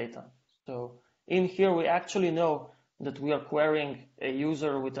get this data. So in here, we actually know that we are querying a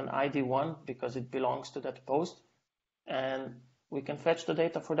user with an ID 1 because it belongs to that post, and we can fetch the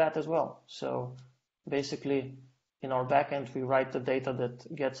data for that as well. So basically, in our backend, we write the data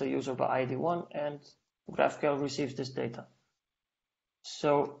that gets a user by ID 1, and GraphQL receives this data.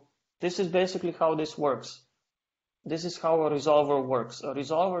 So this is basically how this works. This is how a resolver works. A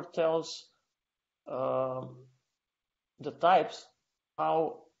resolver tells the types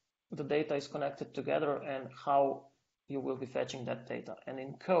how the data is connected together and how you will be fetching that data. And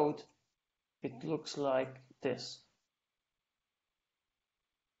in code, it looks like this.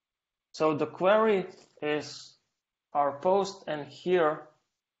 So the query is our post, and here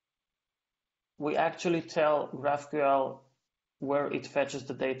we actually tell GraphQL where it fetches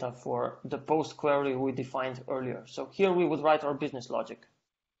the data for the post query we defined earlier. So here we would write our business logic.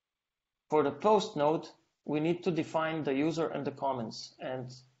 For the post node, we need to define the user and the comments.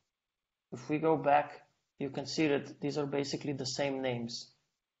 And if we go back, you can see that these are basically the same names.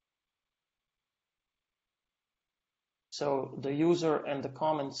 So the user and the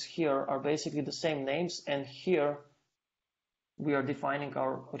comments here are basically the same names, and here we are defining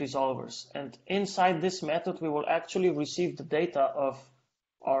our resolvers. And inside this method, we will actually receive the data of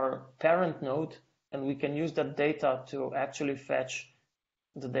our parent node, and we can use that data to actually fetch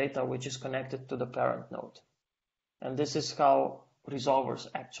the data which is connected to the parent node. And this is how resolvers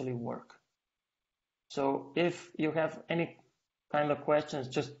actually work. So if you have any kind of questions,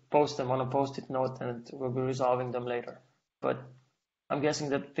 just post them on a post-it note and we'll be resolving them later. But I'm guessing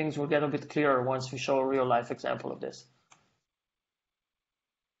that things will get a bit clearer once we show a real life example of this.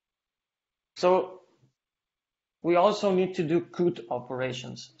 So we also need to do CRUD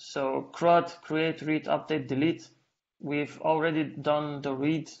operations. So CRUD, create, read, update, delete. We've already done the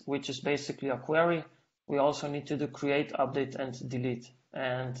read, which is basically a query. We also need to do create, update, and delete.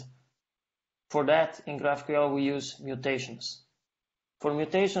 And for that, in GraphQL, we use mutations. For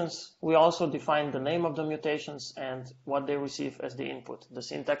mutations, we also define the name of the mutations and what they receive as the input. The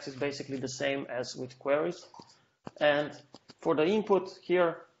syntax is basically the same as with queries. And for the input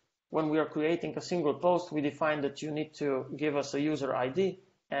here, when we are creating a single post, we define that you need to give us a user ID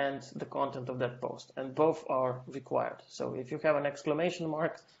and the content of that post, and both are required. So if you have an exclamation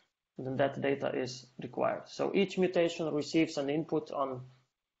mark, then that data is required. So each mutation receives an input on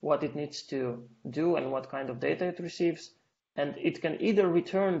what it needs to do and what kind of data it receives. And it can either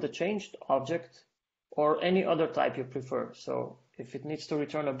return the changed object or any other type you prefer. So if it needs to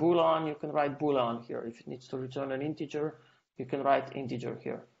return a Boolean, you can write Boolean here. If it needs to return an integer, you can write integer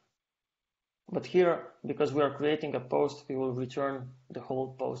here. But here, because we are creating a post, we will return the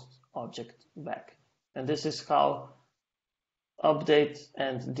whole post object back. And this is how update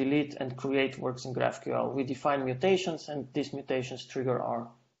and delete and create works in GraphQL. We define mutations, and these mutations trigger our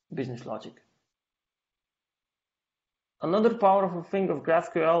business logic. Another powerful thing of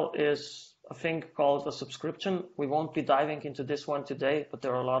GraphQL is a thing called a subscription. We won't be diving into this one today, but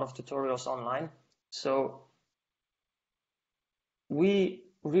there are a lot of tutorials online. So we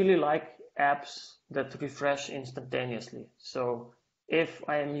really like apps that refresh instantaneously. So if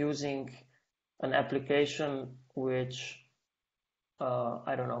I am using an application which,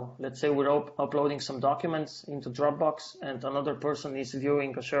 I don't know, let's say we're uploading some documents into Dropbox and another person is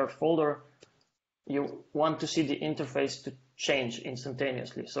viewing a shared folder, you want to see the interface to change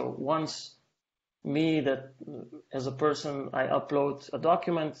instantaneously. So once me, that as a person, I upload a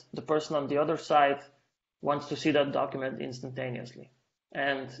document, the person on the other side wants to see that document instantaneously.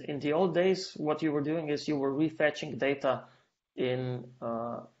 And in the old days, what you were doing is you were refetching data in,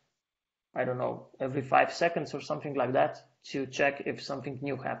 I don't know, every 5 seconds or something like that to check if something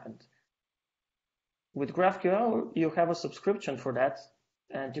new happened. With GraphQL, you have a subscription for that,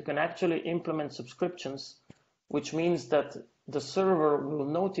 and you can actually implement subscriptions, which means that the server will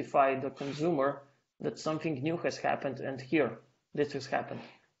notify the consumer that something new has happened, and here, this has happened.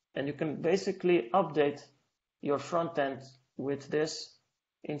 And you can basically update your front end with this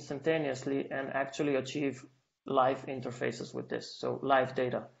instantaneously and actually achieve live interfaces with this, so live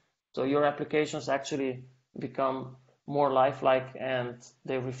data. So your applications actually become more lifelike and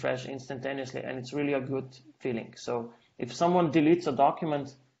they refresh instantaneously, and it's really a good feeling. So if someone deletes a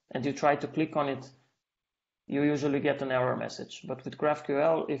document and you try to click on it, you usually get an error message. But with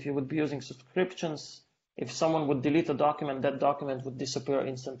GraphQL, if you would be using subscriptions, if someone would delete a document, that document would disappear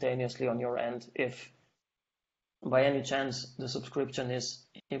instantaneously on your end if by any chance the subscription is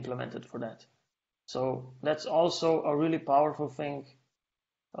implemented for that. So that's also a really powerful thing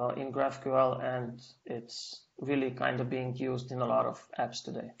in GraphQL, and it's really kind of being used in a lot of apps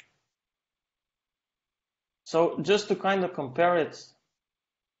today. So just to kind of compare it,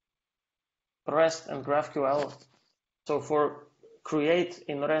 REST and GraphQL. So for create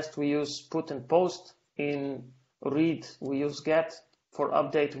in REST, we use put and post. In read, we use get. For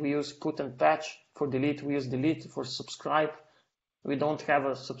update, we use put and patch. For delete, we use delete. For subscribe, we don't have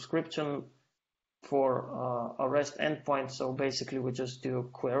a subscription for a REST endpoint. So basically, we just do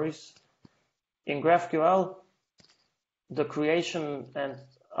queries. In GraphQL, the creation and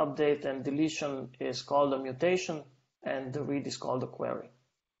update and deletion is called a mutation, and the read is called a query.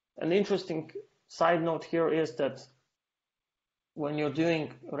 An interesting side note here is that when you're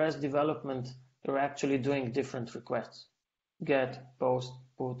doing REST development, you're actually doing different requests: get, post,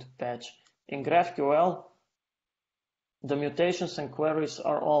 put, patch. In GraphQL, the mutations and queries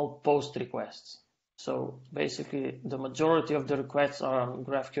are all post requests. So basically, the majority of the requests on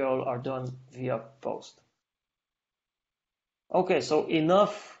GraphQL are done via post. Okay, so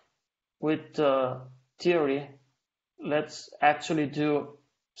enough with theory. Let's actually do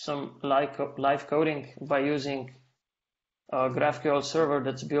some live coding by using a GraphQL server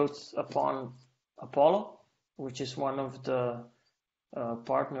that's built upon Apollo, which is one of the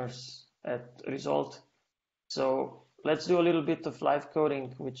partners at Result. So let's do a little bit of live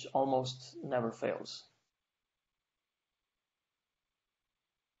coding, which almost never fails.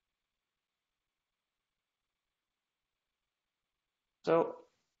 So,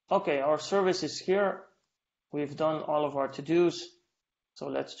 okay, our service is here. We've done all of our to-dos. So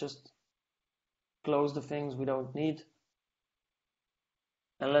let's just close the things we don't need.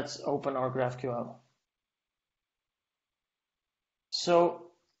 And let's open our GraphQL.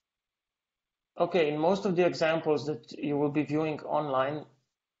 So, okay, in most of the examples that you will be viewing online,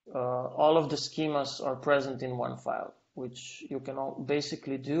 all of the schemas are present in one file, which you can all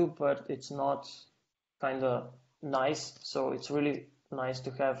basically do, but it's not kind of nice. So it's really nice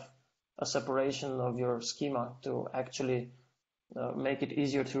to have a separation of your schema to actually make it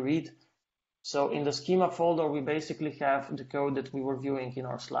easier to read. So in the schema folder, we basically have the code that we were viewing in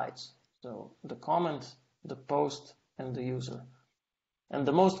our slides. So the comment, the post, and the user. And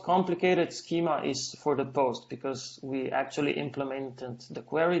the most complicated schema is for the post, because we actually implemented the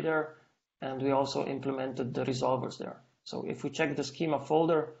query there, and we also implemented the resolvers there. So if we check the schema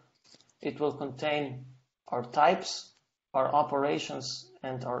folder, it will contain our types, our operations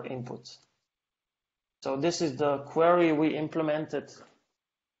and our inputs. So this is the query we implemented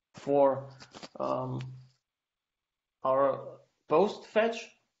for our post fetch,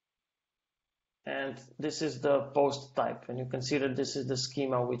 and this is the post type, and you can see that this is the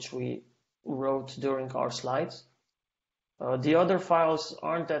schema which we wrote during our slides. The other files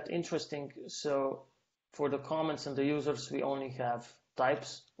aren't that interesting, so for the comments and the users we only have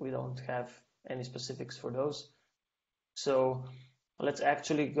types, we don't have any specifics for those. So let's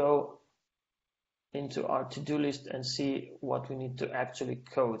actually go into our to-do list and see what we need to actually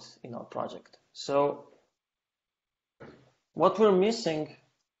code in our project. So what we're missing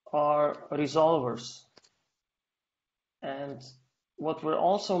are resolvers, and what we're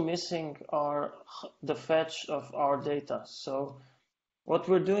also missing are the fetch of our data. So what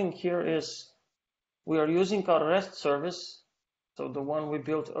we're doing here is we are using our REST service, so the one we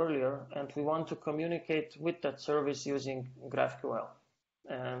built earlier, and we want to communicate with that service using GraphQL.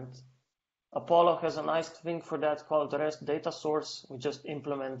 And Apollo has a nice thing for that called REST data source. We just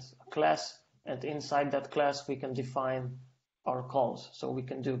implement a class, and inside that class we can define our calls. So we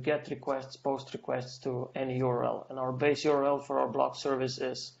can do GET requests, POST requests to any URL, and our base URL for our blog service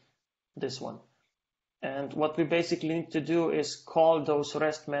is this one. And what we basically need to do is call those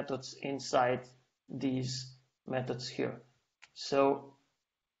REST methods inside these methods here. So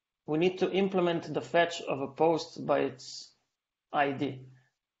we need to implement the fetch of a post by its ID.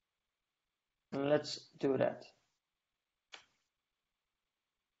 And let's do that.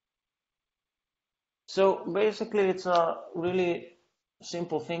 So basically it's a really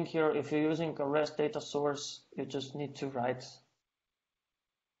simple thing here. If you're using a REST data source, you just need to write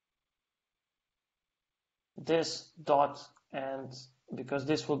this dot, and because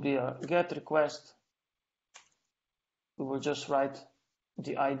this will be a GET request, we will just write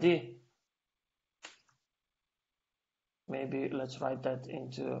the ID. Maybe let's write that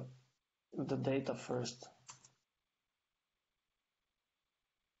into the data first.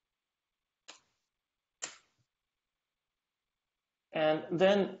 And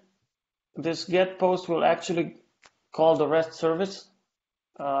then this GET post will actually call the REST service.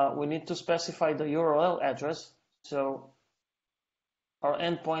 We need to specify the URL address. So our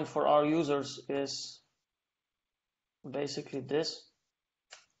endpoint for our users is basically this.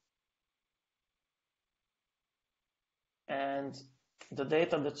 And the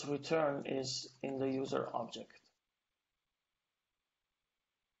data that's returned is in the user object.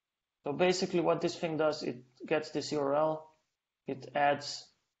 So basically what this thing does, it gets this URL, it adds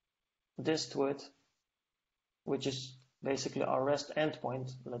this to it, which is basically our REST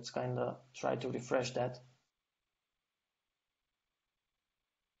endpoint. Let's kind of try to refresh that.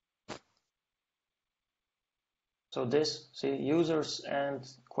 So this, see, users and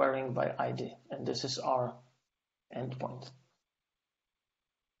querying by ID, and this is our endpoint.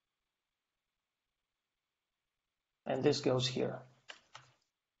 And this goes here.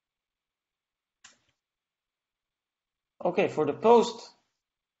 Okay, for the post,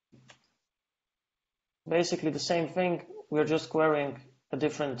 basically the same thing. We're just querying a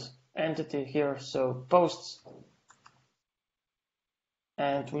different entity here, so posts,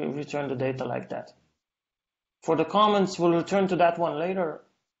 and we return the data like that. For the comments, we'll return to that one later.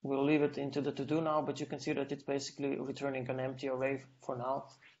 We'll leave it into the to-do now, but you can see that it's basically returning an empty array for now,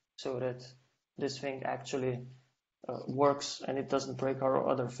 so that this thing actually works and it doesn't break our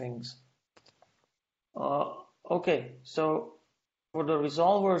other things. Okay, so for the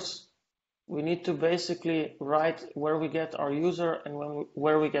resolvers, we need to basically write where we get our user and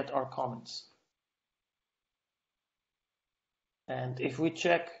where we get our comments. And if we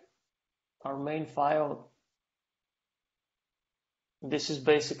check our main file, this is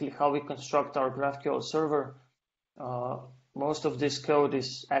basically how we construct our GraphQL server. Most of this code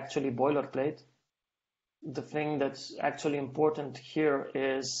is actually boilerplate. The thing that's actually important here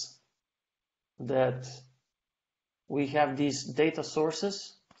is that we have these data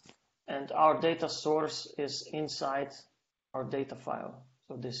sources, and our data source is inside our data file.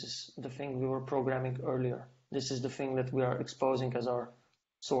 So this is the thing we were programming earlier. This is the thing that we are exposing as our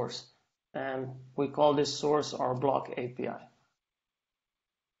source. And we call this source our block API.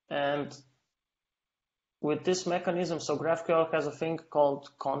 And with this mechanism, so GraphQL has a thing called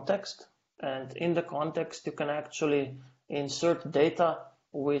context. And in the context, you can actually insert data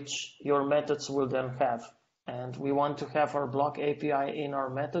which your methods will then have. And we want to have our block API in our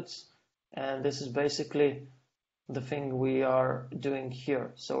methods. And this is basically the thing we are doing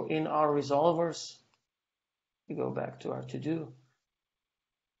here. So in our resolvers, we go back to our to-do.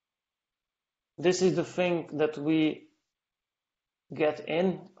 This is the thing that we get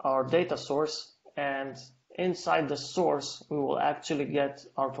in our data source, and inside the source, we will actually get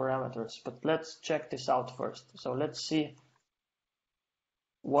our parameters. But let's check this out first. So let's see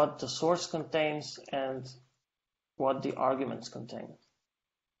what the source contains and what the arguments contain.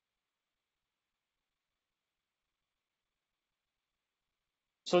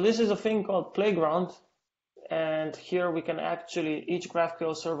 So this is a thing called Playground. And here we can actually, each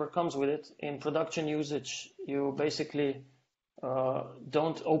GraphQL server comes with it. In production usage, you basically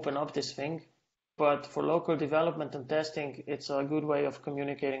don't open up this thing. But for local development and testing, it's a good way of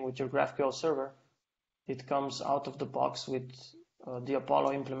communicating with your GraphQL server. It comes out of the box with the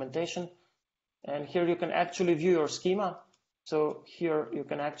Apollo implementation. And here you can actually view your schema. So here you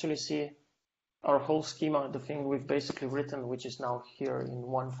can actually see our whole schema, the thing we've basically written, which is now here in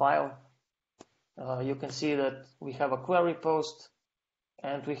one file. You can see that we have a query post,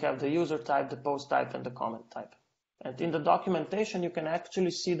 and we have the user type, the post type, and the comment type. And in the documentation, you can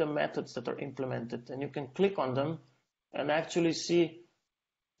actually see the methods that are implemented, and you can click on them and actually see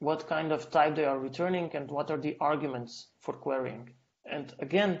what kind of type they are returning and what are the arguments for querying. And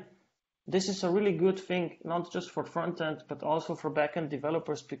again, this is a really good thing, not just for front-end, but also for back-end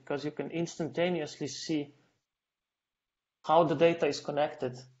developers, because you can instantaneously see how the data is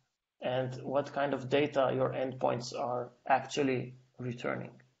connected and what kind of data your endpoints are actually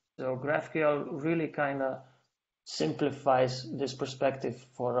returning. So GraphQL really kind of simplifies this perspective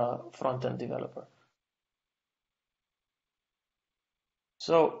for a front-end developer.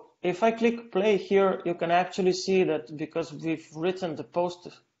 So if I click play here, you can actually see that because we've written the post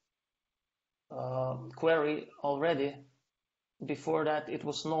query already, before that it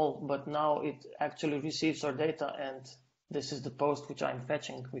was null, but now it actually receives our data, and this is the post which I'm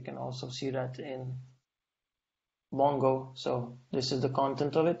fetching. We can also see that in Mongo. So this is the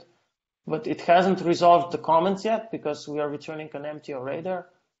content of it. But it hasn't resolved the comments yet because we are returning an empty array there.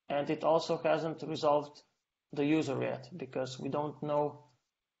 And it also hasn't resolved the user yet because we don't know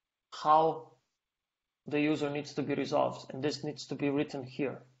how the user needs to be resolved. And this needs to be written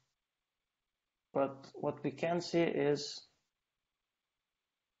here. But what we can see is,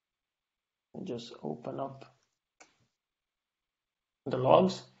 just open up the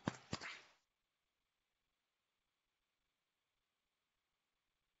logs.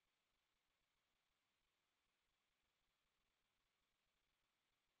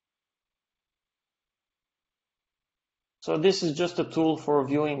 So this is just a tool for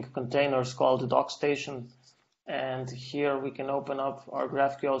viewing containers called DocStation. And here we can open up our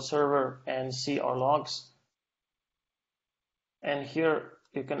GraphQL server and see our logs. And here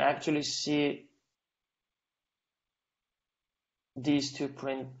you can actually see these two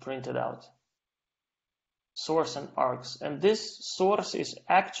printed out, source and args. And this source is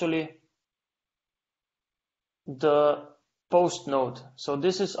actually the post node. So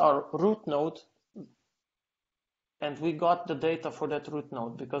this is our root node. And we got the data for that root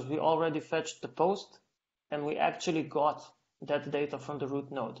node because we already fetched the post and we actually got that data from the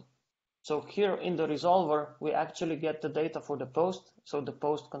root node. So here in the resolver, we actually get the data for the post. So the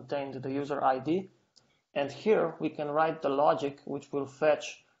post contained the user ID. And here we can write the logic which will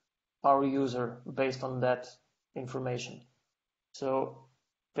fetch our user based on that information. So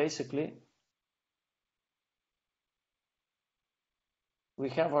basically, we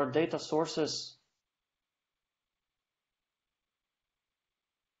have our data sources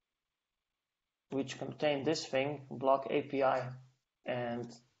which contain this thing, block API.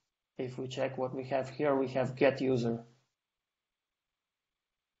 And if we check what we have here, we have get user.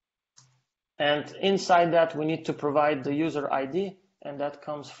 And inside that, we need to provide the user ID, and that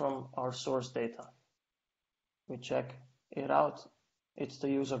comes from our source data. We check it out. It's the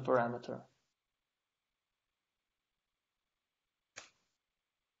user parameter.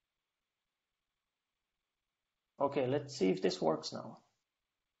 Okay, let's see if this works now.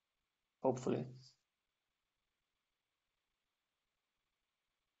 Hopefully.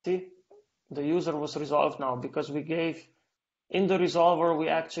 See, the user was resolved now because we gave, in the resolver, we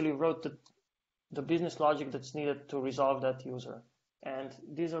actually wrote the business logic that's needed to resolve that user. And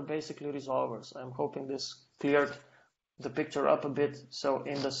these are basically resolvers. I'm hoping this cleared the picture up a bit. So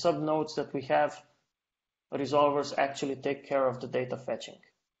in the subnodes that we have, resolvers actually take care of the data fetching.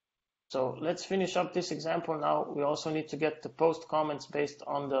 So let's finish up this example now. We also need to get the post comments based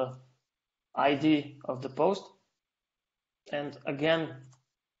on the ID of the post. And again,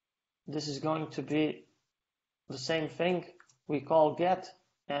 this is going to be the same thing. We call get,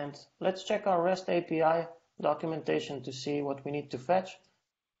 and let's check our REST API documentation to see what we need to fetch.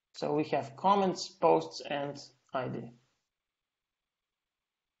 So we have comments, posts, and ID.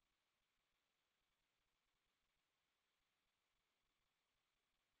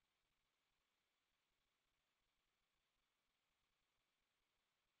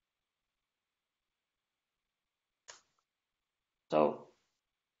 So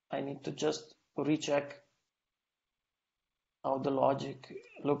I need to just recheck how the logic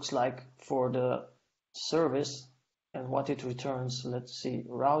looks like for the service and what it returns. Let's see,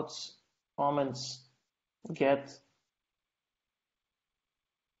 routes, comments, get.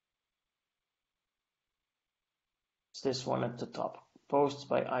 It's this one at the top, posts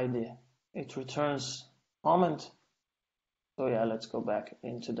by ID. It returns comment. So yeah, let's go back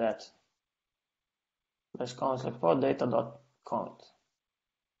into that. Let's comments like pod data.comment.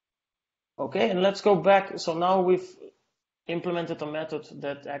 Okay, and let's go back. So now we've implemented a method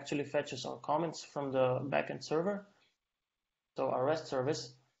that actually fetches our comments from the backend server, so our REST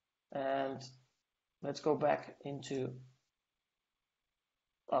service. And let's go back into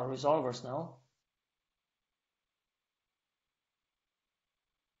our resolvers now.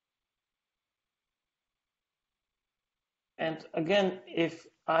 And again, if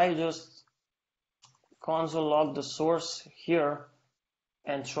I just console log the source here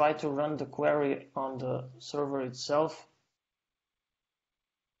and try to run the query on the server itself,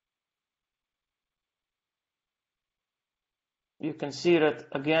 you can see that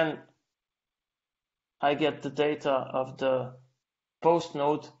again, I get the data of the post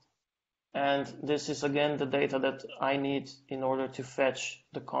node, and this is again the data that I need in order to fetch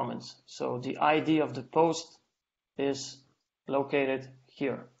the comments. So the ID of the post is located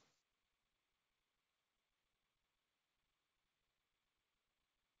here.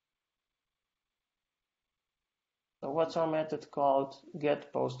 So what's our method called?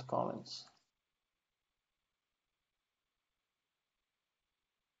 Get post comments.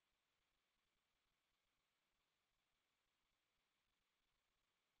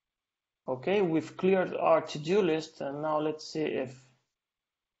 Okay, we've cleared our to-do list, and now let's see if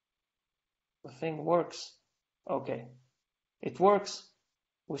the thing works. Okay, it works.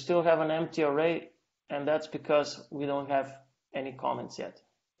 We still have an empty array, and that's because we don't have any comments yet.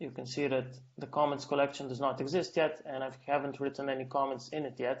 You can see that the comments collection does not exist yet, and I haven't written any comments in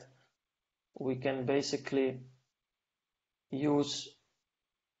it yet. We can basically use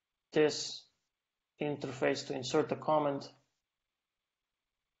this interface to insert a comment.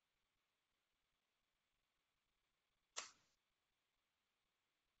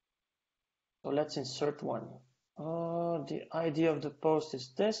 So let's insert one. The ID of the post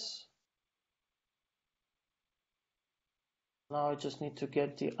is this. Now I just need to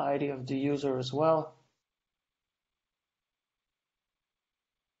get the ID of the user as well.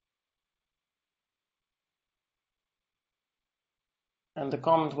 And the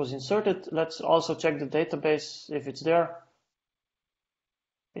comment was inserted. Let's also check the database if it's there.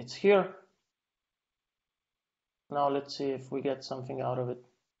 It's here. Now let's see if we get something out of it.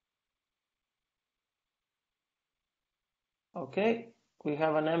 Okay, we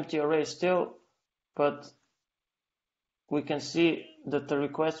have an empty array still, but we can see that the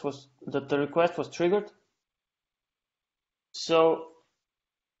request was triggered. So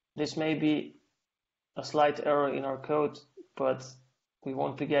this may be a slight error in our code, but we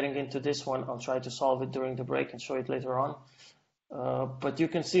won't be getting into this one. I'll try to solve it during the break and show it later on. But you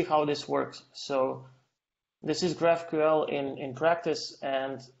can see how this works. So this is GraphQL in practice,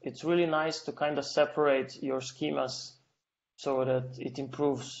 and it's really nice to kind of separate your schemas so that it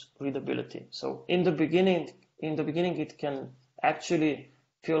improves readability. So in the beginning, it can actually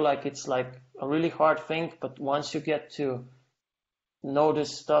feel like it's like a really hard thing, but once you get to know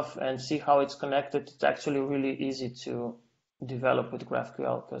this stuff and see how it's connected, it's actually really easy to develop with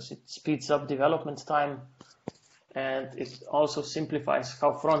GraphQL because it speeds up development time, and it also simplifies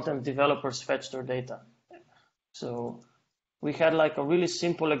how front-end developers fetch their data. So we had like a really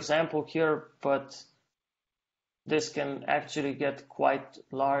simple example here, but this can actually get quite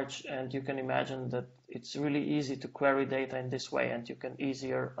large, and you can imagine that it's really easy to query data in this way, and you can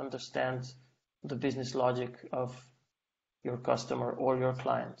easier understand the business logic of your customer or your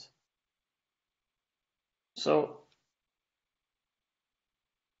client. So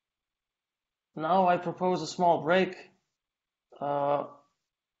now I propose a small break. I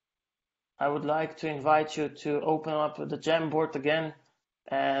would like to invite you to open up the Jamboard again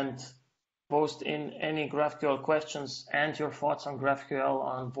and post in any GraphQL questions and your thoughts on GraphQL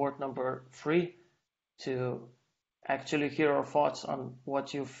on board number 3 to actually hear our thoughts on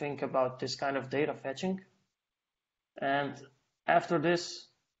what you think about this kind of data fetching. And after this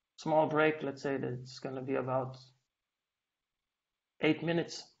small break, let's say that it's going to be about 8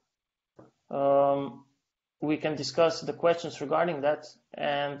 minutes, we can discuss the questions regarding that,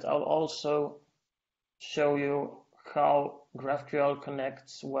 and I'll also show you how GraphQL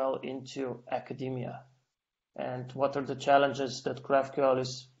connects well into academia and what are the challenges that GraphQL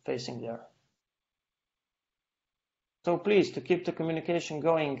is facing there. So please, to keep the communication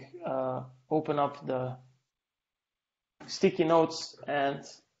going, open up the sticky notes and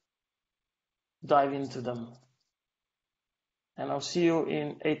dive into them. And I'll see you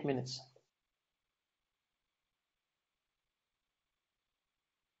in 8 minutes.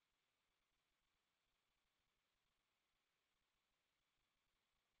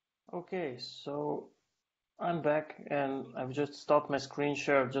 Okay, so I'm back and I've just stopped my screen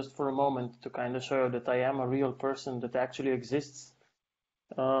share just for a moment to kind of show that I am a real person that actually exists,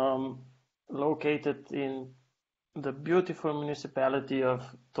 located in the beautiful municipality of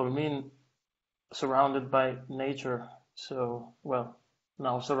Tolmin, surrounded by nature. So, well,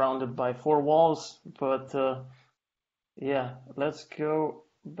 now surrounded by 4 walls, but yeah, let's go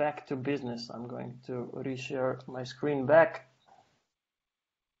back to business. I'm going to reshare my screen back.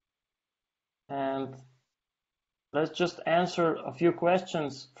 And let's just answer a few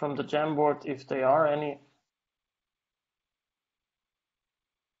questions from the Jamboard if there are any.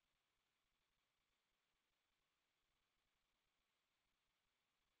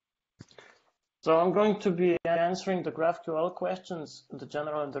 So I'm going to be answering the GraphQL questions, the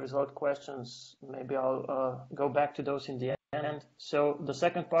general and the result questions. Maybe I'll go back to those in the end. So the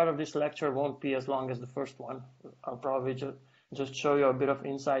second part of this lecture won't be as long as the first one. I'll probably just show you a bit of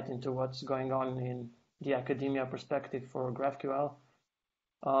insight into what's going on in the academia perspective for GraphQL.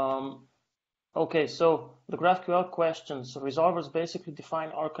 Okay, so the GraphQL questions. So resolvers basically define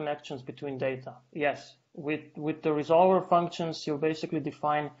our connections between data. Yes, with the resolver functions, you basically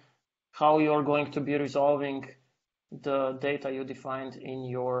define how you're going to be resolving the data you defined in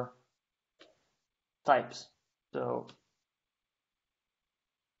your types. So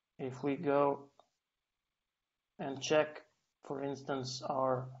if we go and check, for instance,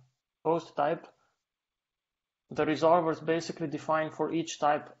 our post type, the resolvers basically define for each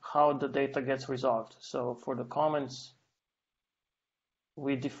type how the data gets resolved. So for the comments,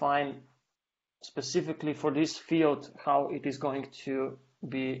 we define specifically for this field how it is going to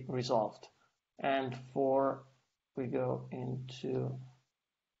be resolved. And we go into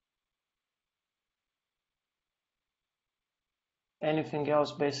anything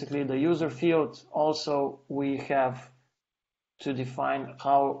else, basically the user field, also we have to define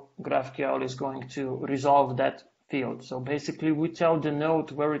how GraphQL is going to resolve that field. So basically we tell the node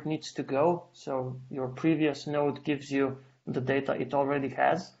where it needs to go. So your previous node gives you the data it already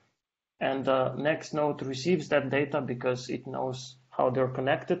has, and the next node receives that data because it knows how they're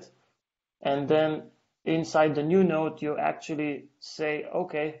connected. And then inside the new node, you actually say,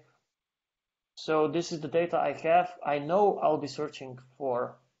 okay, so this is the data I have. I know I'll be searching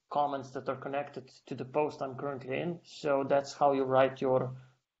for comments that are connected to the post I'm currently in. So that's how you write your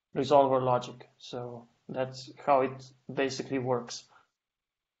resolver logic. So that's how it basically works.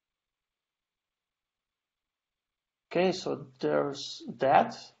 Okay, so there's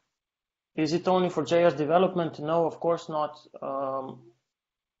that. Is it only for JS development? No, of course not.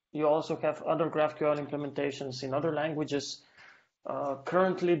 You also have other GraphQL implementations in other languages.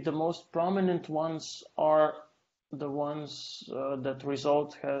 Currently, the most prominent ones are the ones that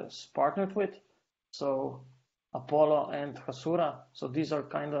Result has partnered with. So Apollo and Hasura. So these are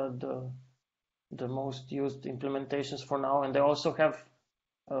kind of the most used implementations for now, and they also have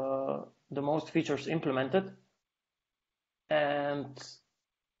the most features implemented. And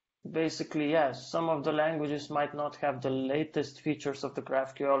basically, yes, some of the languages might not have the latest features of the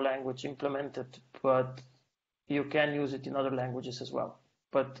GraphQL language implemented, but you can use it in other languages as well.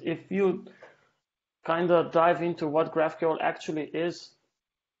 But if you kind of dive into what GraphQL actually is,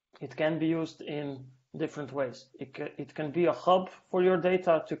 it can be used in different ways. It can be a hub for your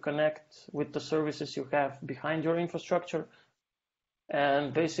data to connect with the services you have behind your infrastructure.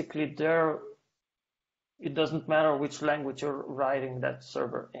 And basically there, it doesn't matter which language you're writing that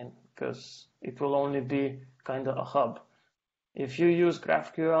server in, because it will only be kind of a hub. If you use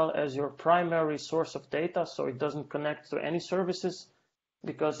GraphQL as your primary source of data, so it doesn't connect to any services,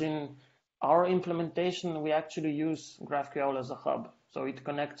 because in our implementation, we actually use GraphQL as a hub. So it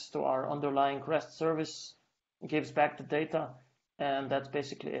connects to our underlying REST service, gives back the data, and that's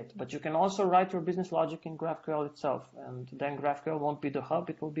basically it. But you can also write your business logic in GraphQL itself, and then GraphQL won't be the hub,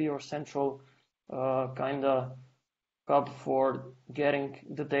 it will be your central kind of hub for getting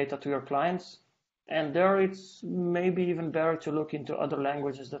the data to your clients. And there it's maybe even better to look into other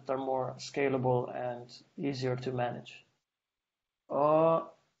languages that are more scalable and easier to manage.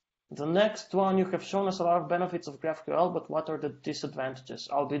 The next one, you have shown us a lot of benefits of GraphQL, but what are the disadvantages?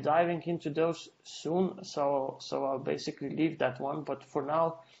 I'll be diving into those soon, so I'll basically leave that one. But for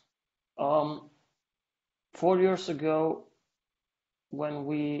now, 4 years ago, when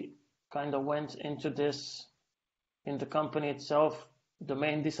we kind of went into this in the company itself, the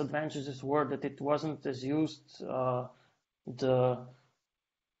main disadvantages were that it wasn't as used. The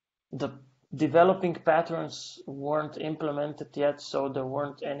developing patterns weren't implemented yet, so there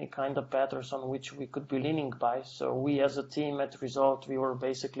weren't any kind of patterns on which we could be leaning by. So we as a team at Result, we were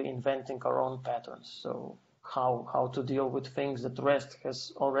basically inventing our own patterns. So how to deal with things that REST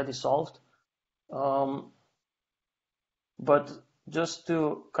has already solved. But just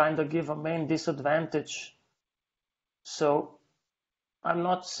to kind of give a main disadvantage, so I'm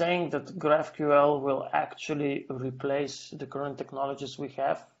not saying that GraphQL will actually replace the current technologies we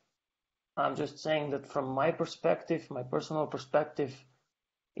have. I'm just saying that from my perspective, my personal perspective,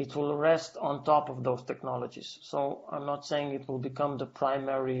 it will rest on top of those technologies. So I'm not saying it will become the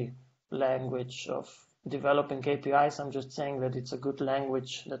primary language of developing APIs. I'm just saying that it's a good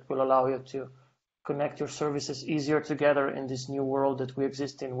language that will allow you to connect your services easier together in this new world that we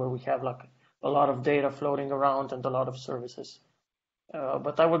exist in, where we have like a lot of data floating around and a lot of services.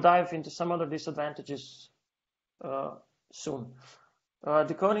 But I will dive into some other disadvantages soon.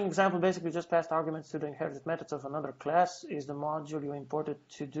 The coding example basically just passed arguments to the inherited methods of another class. Is the module you imported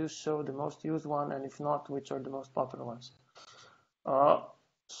to do so the most used one? And if not, which are the most popular ones?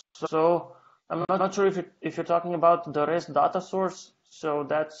 So I'm not sure if you're talking about the REST data source. So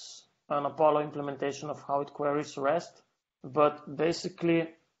that's an Apollo implementation of how it queries REST. But basically,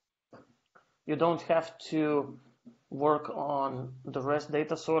 you don't have to work on the REST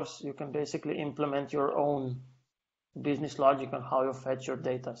data source. You can basically implement your own business logic on how you fetch your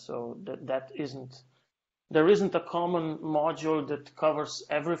data. So there isn't a common module that covers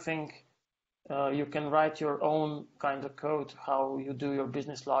everything. You can write your own kind of code, how you do your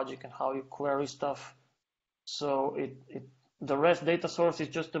business logic and how you query stuff. So the REST data source is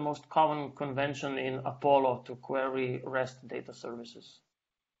just the most common convention in Apollo to query REST data services.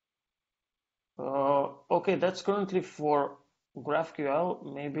 Okay, that's currently for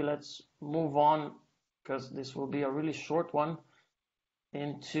GraphQL. Maybe let's move on, because this will be a really short one,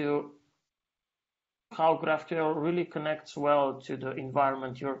 into how GraphQL really connects well to the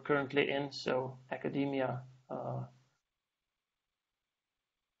environment you're currently in, so academia.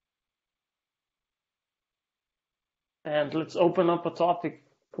 And let's open up a topic.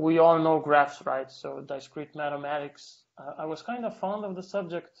 We all know graphs, right? So discrete mathematics. I was kind of fond of the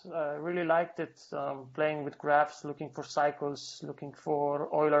subject. I really liked it, playing with graphs, looking for cycles, looking for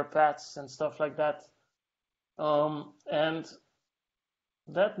Euler paths and stuff like that. And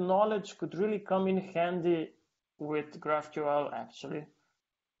that knowledge could really come in handy with GraphQL, actually.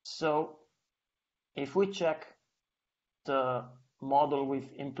 So if we check the model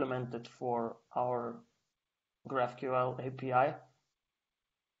we've implemented for our GraphQL API,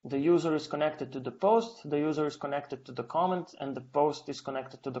 the user is connected to the post, the user is connected to the comment, and the post is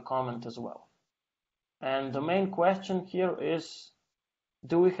connected to the comment as well. And the main question here is,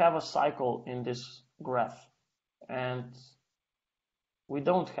 do we have a cycle in this graph? And we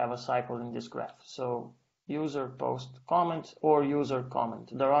don't have a cycle in this graph. So user post comment or user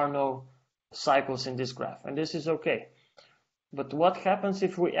comment. There are no cycles in this graph, and this is okay. But what happens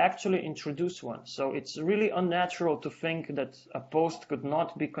if we actually introduce one? So it's really unnatural to think that a post could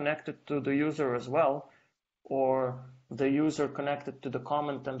not be connected to the user as well, or the user connected to the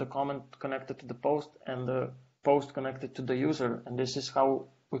comment and the comment connected to the post and the post connected to the user. And this is how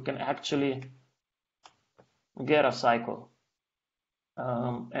we can actually get a cycle.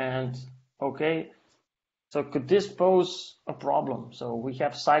 And okay, so could this pose a problem? So we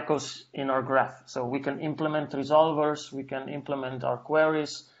have cycles in our graph. So we can implement resolvers, we can implement our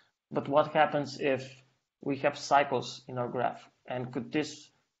queries, but what happens if we have cycles in our graph? And could this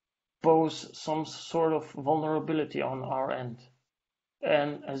pose some sort of vulnerability on our end?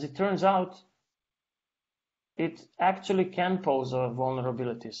 And as it turns out, it actually can pose a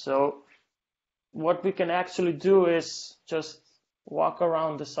vulnerability. So what we can actually do is just walk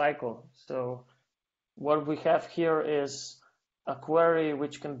around the cycle. So what we have here is a query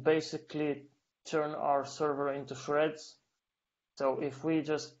which can basically turn our server into shreds. So if we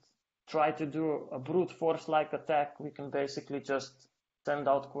just try to do a brute force-like attack, we can basically just send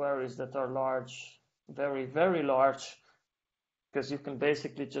out queries that are large, very, very large, because you can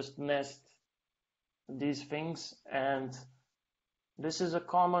basically just nest these things. And this is a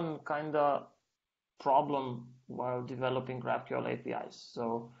common kind of problem while developing GraphQL APIs.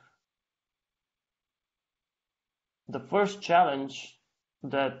 So the first challenge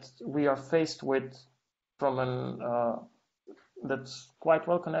that we are faced with from an that's quite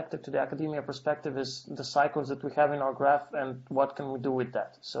well connected to the academia perspective is the cycles that we have in our graph and what can we do with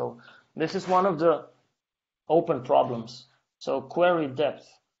that. So this is one of the open problems. So query depth.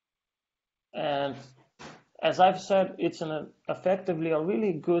 And as I've said, it's effectively a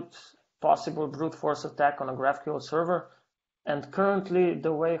really good possible brute force attack on a GraphQL server. And currently,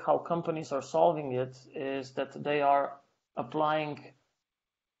 the way how companies are solving it is that they are applying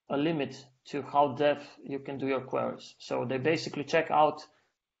a limit to how deep you can do your queries. So they basically check how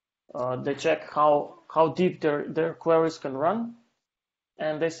deep their queries can run,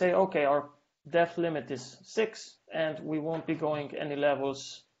 and they say, okay, our depth limit is 6, and we won't be going any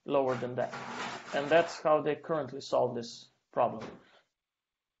levels lower than that. And that's how they currently solve this problem.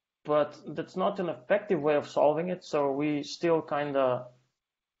 But that's not an effective way of solving it, so we still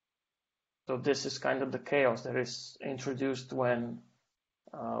so this is kind of the chaos that is introduced when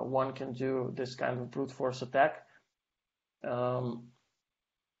one can do this kind of brute force attack.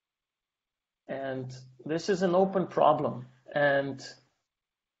 And this is an open problem. And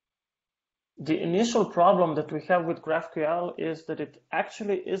the initial problem that we have with GraphQL is that it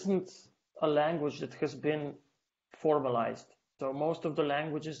actually isn't a language that has been formalized. So most of the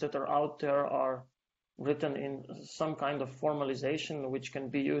languages that are out there are written in some kind of formalization, which can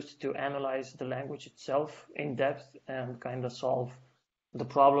be used to analyze the language itself in depth and kind of solve the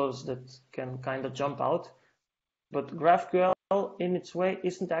problems that can kind of jump out. But GraphQL in its way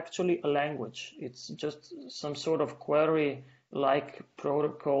isn't actually a language. It's just some sort of query-like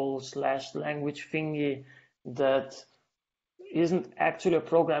protocol / language thingy that isn't actually a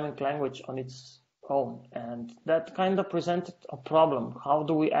programming language on its own. And that kind of presented a problem. How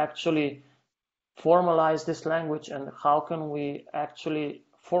do we actually formalize this language, and how can we actually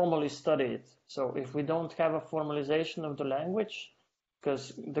formally study it? So if we don't have a formalization of the language,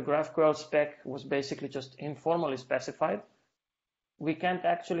 because the GraphQL spec was basically just informally specified, we can't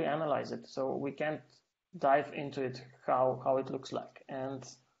actually analyze it. So we can't dive into it, how it looks like. And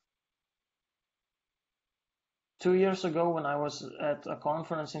 2 years ago, when I was at a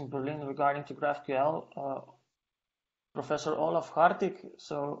conference in Berlin regarding to GraphQL, Professor Olaf Hartig,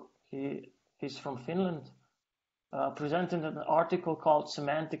 so he's from Finland, presented an article called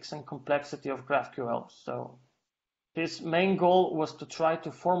Semantics and Complexity of GraphQL. So his main goal was to try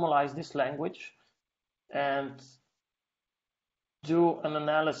to formalize this language and do an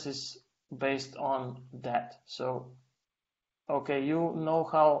analysis based on that. So, okay, you know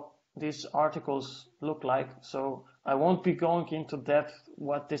how these articles look like, so I won't be going into depth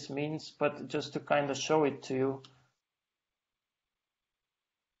what this means, but just to kind of show it to you.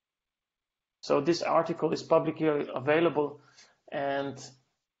 So this article is publicly available, and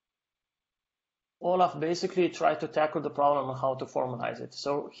Olaf basically tried to tackle the problem on how to formalize it.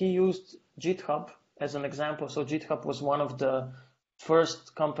 So he used GitHub as an example. So GitHub was one of the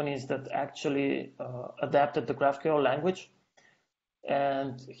first companies that actually adapted the GraphQL language.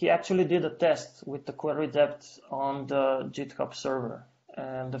 And he actually did a test with the query depth on the GitHub server.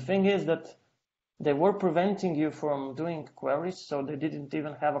 And the thing is that they were preventing you from doing queries, so they didn't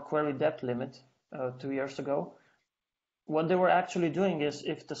even have a query depth limit 2 years ago. What they were actually doing is,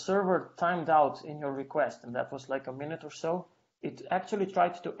 if the server timed out in your request, and that was like a minute or so, it actually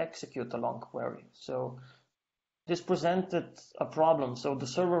tried to execute a long query. So this presented a problem. So the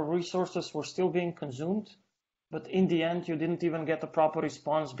server resources were still being consumed, but in the end, you didn't even get a proper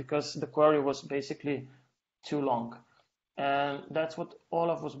response because the query was basically too long. And that's what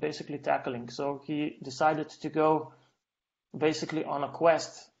Olaf was basically tackling. So he decided to go basically on a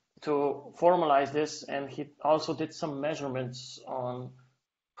quest to formalize this, and he also did some measurements on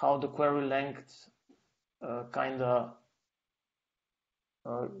how the query length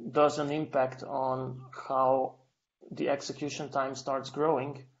does an impact on how the execution time starts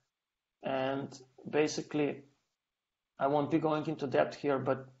growing. And basically, I won't be going into depth here,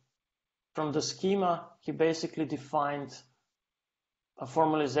 but from the schema, he basically defined a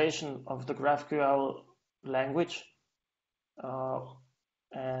formalization of the GraphQL language.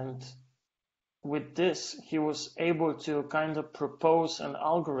 And with this, he was able to kind of propose an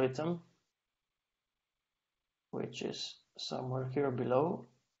algorithm, which is somewhere here below,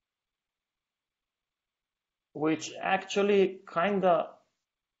 which actually kind of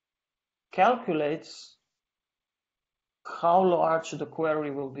calculates how large the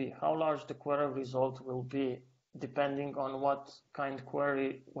query will be, how large the query result will be, depending on what kind of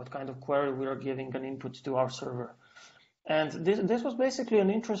query we are giving an input to our server. And this was basically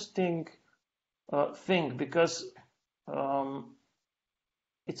an interesting thing, because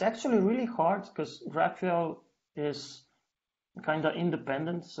it's actually really hard, because GraphQL is kind of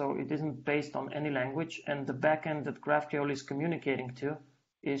independent, so it isn't based on any language, and the backend that GraphQL is communicating to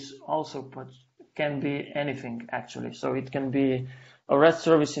is also can be anything actually. So it can be a REST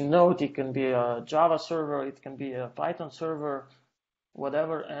service in Node, it can be a Java server, it can be a Python server,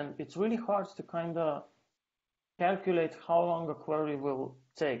 whatever. And it's really hard to kind of calculate how long a query will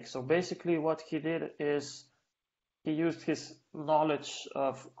take. So basically what he did is he used his knowledge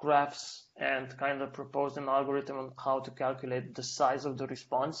of graphs and kind of proposed an algorithm on how to calculate the size of the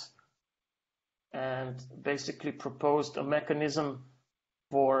response, and basically proposed a mechanism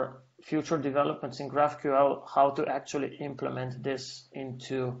for future developments in GraphQL, how to actually implement this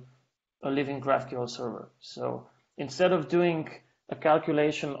into a living GraphQL server. So instead of doing a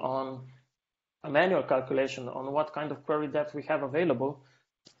manual calculation on what kind of query depth we have available,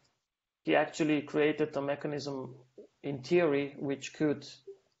 he actually created a mechanism in theory which could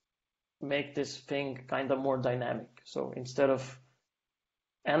make this thing kind of more dynamic. So instead of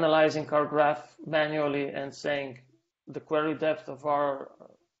analyzing our graph manually and saying the query depth of our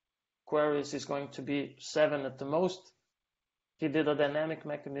queries is going to be 7 at the most, he did a dynamic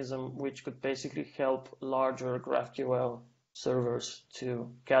mechanism which could basically help larger GraphQL servers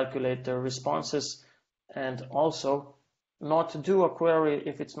to calculate their responses and also not do a query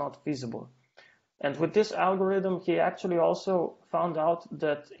if it's not feasible. And with this algorithm, he actually also found out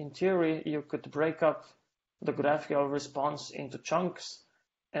that in theory, you could break up the GraphQL response into chunks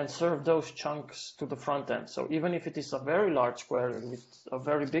and serve those chunks to the front end. So even if it is a very large query with a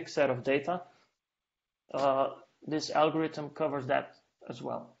very big set of data, this algorithm covers that as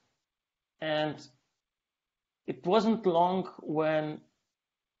well. And it wasn't long when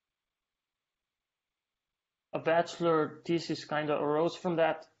a bachelor thesis kind of arose from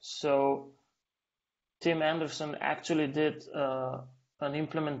that. So Tim Anderson actually did an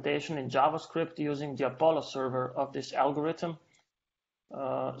implementation in JavaScript using the Apollo server of this algorithm.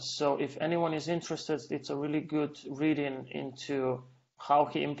 So if anyone is interested, it's a really good read-in into how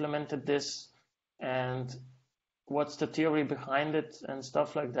he implemented this and what's the theory behind it and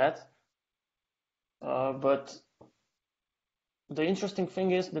stuff like that. But the interesting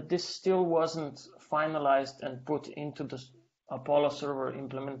thing is that this still wasn't finalized and put into the Apollo server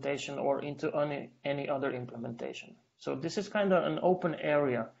implementation or into any other implementation. So this is kind of an open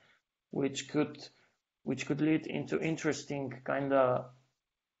area which could lead into interesting kind of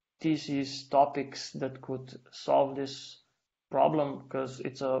thesis topics that could solve this problem, because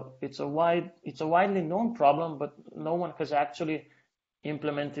it's a widely known problem, but no one has actually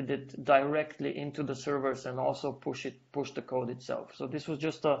implemented it directly into the servers and also push the code itself. So this was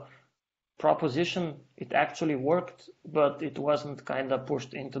just a proposition. It actually worked, but it wasn't kind of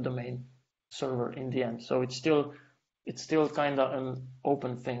pushed into the main server in the end. So it's still kind of an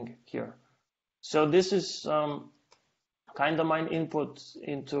open thing here. So this is kind of my input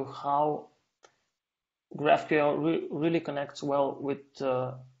into how GraphQL really connects well with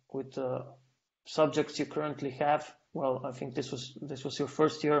subjects you currently have. Well, I think this was your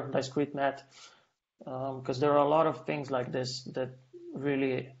first year discrete math, because there are a lot of things like this that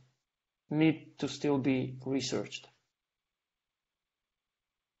really need to still be researched.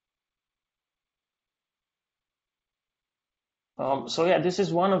 So yeah, this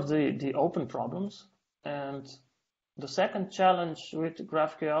is one of the open problems. And the second challenge with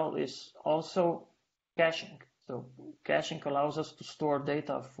GraphQL is also caching. So caching allows us to store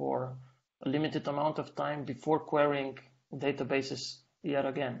data for a limited amount of time before querying databases yet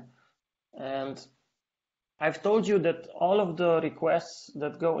again. And I've told you that all of the requests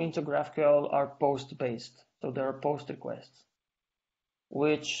that go into GraphQL are post-based. So there are post requests,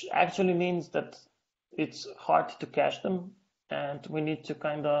 which actually means that it's hard to cache them, and we need to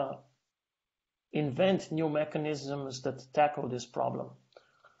kind of invent new mechanisms that tackle this problem.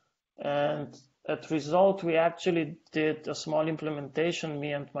 And as a result, we actually did a small implementation,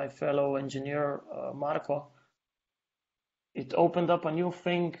 me and my fellow engineer, Marco. It opened up a new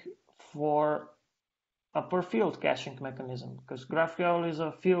thing for a per field caching mechanism, because GraphQL is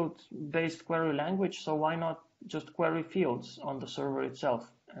a field-based query language, so why not just query fields on the server itself?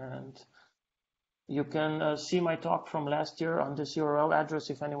 And you can see my talk from last year on this URL address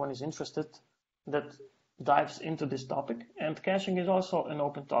if anyone is interested, that dives into this topic. And caching is also an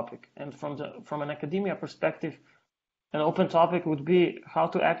open topic. And from an academia perspective, an open topic would be how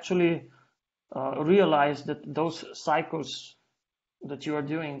to actually realize that those cycles that you are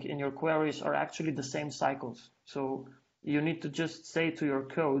doing in your queries are actually the same cycles. So you need to just say to your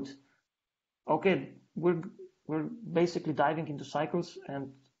code, okay, we're basically diving into cycles,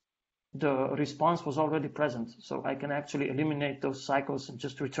 and the response was already present. So I can actually eliminate those cycles and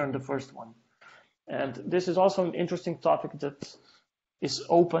just return the first one. And this is also an interesting topic that is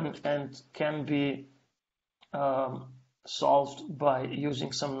open and can be solved by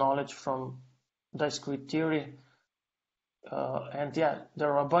using some knowledge from discrete theory. And yeah,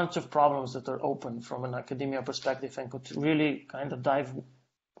 there are a bunch of problems that are open from an academia perspective and could really kind of dive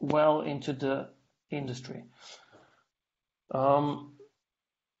well into the industry.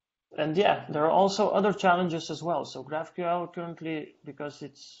 And yeah, there are also other challenges as well. So GraphQL currently, because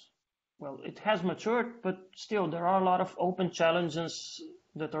it has matured, but still there are a lot of open challenges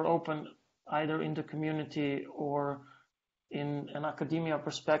that are open either in the community or in an academia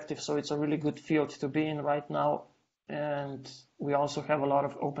perspective. So it's a really good field to be in right now. And we also have a lot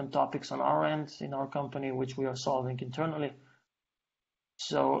of open topics on our end in our company, which we are solving internally.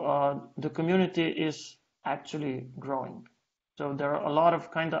 So the community is actually growing. So there are a lot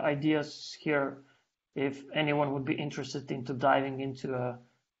of kind of ideas here. If anyone would be interested into diving into a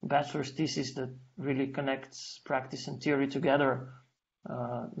bachelor's thesis that really connects practice and theory together,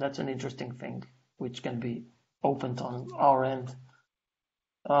 that's an interesting thing, which can be opened on our end.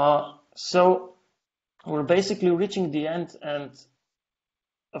 So we're basically reaching the end, and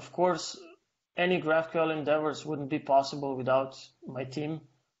of course, any GraphQL endeavors wouldn't be possible without my team.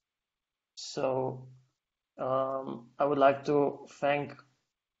 So I would like to thank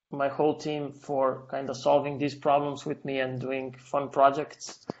my whole team for kind of solving these problems with me and doing fun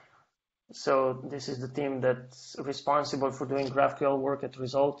projects. So this is the team that's responsible for doing GraphQL work at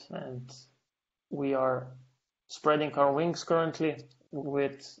Result, and we are spreading our wings currently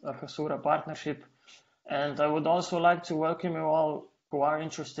with a Hasura partnership. And I would also like to welcome you all who are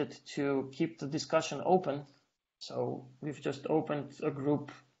interested to keep the discussion open. So we've just opened a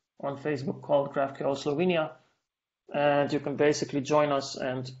group on Facebook called GraphQL Slovenia, and you can basically join us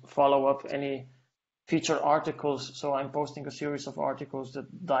and follow up any feature articles. So I'm posting a series of articles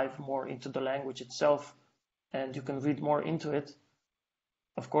that dive more into the language itself, and you can read more into it.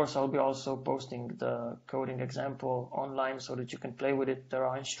 Of course, I'll be also posting the coding example online so that you can play with it. There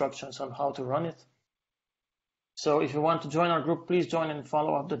are instructions on how to run it. So if you want to join our group, please join and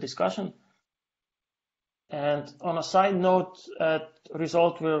follow up the discussion. And on a side note, at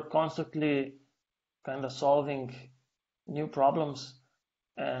Result, we're constantly kind of solving new problems,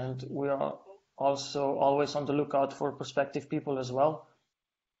 and we are also always on the lookout for prospective people as well.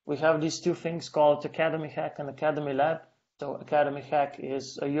 We have these two things called Academy Hack and Academy Lab. So Academy Hack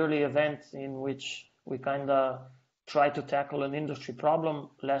is a yearly event in which we kind of try to tackle an industry problem.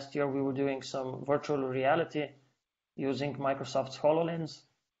 Last year we were doing some virtual reality using Microsoft's HoloLens,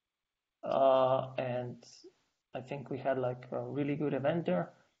 and I think we had like a really good event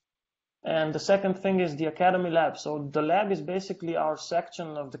there. And the second thing is the Academy Lab. So the lab is basically our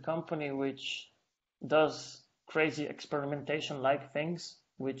section of the company which does crazy experimentation-like things,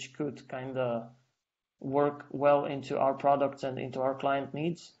 which could kind of work well into our products and into our client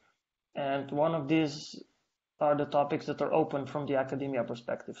needs. And one of these are the topics that are open from the academia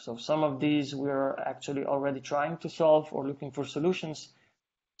perspective. So some of these we're actually already trying to solve or looking for solutions.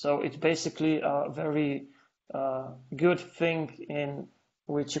 So it's basically a very good thing in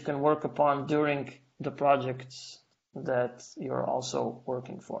which you can work upon during the projects that you're also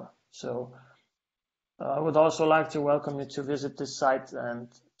working for. So I would also like to welcome you to visit this site and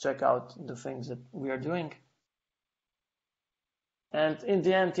check out the things that we are doing. And in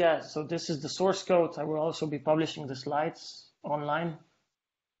the end, yeah, so this is the source code. I will also be publishing the slides online.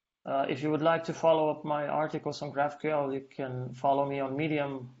 If you would like to follow up my articles on GraphQL, you can follow me on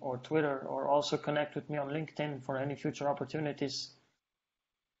Medium or Twitter, or also connect with me on LinkedIn for any future opportunities.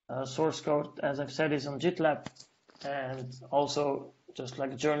 Source code, as I've said, is on GitLab. And also, just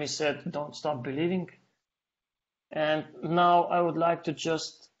like Journey said, don't stop believing. And now I would like to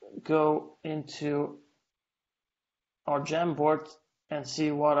just go into our Jamboard and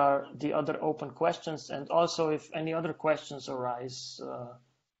see what are the other open questions, and also if any other questions arise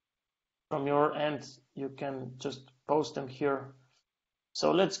from your end, you can just post them here.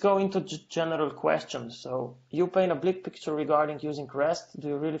 So let's go into general questions. So you paint a bleak picture regarding using REST. Do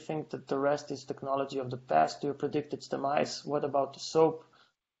you really think that the REST is technology of the past? Do you predict its demise? What about the SOAP?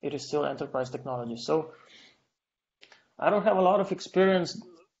 It is still enterprise technology. So I don't have a lot of experience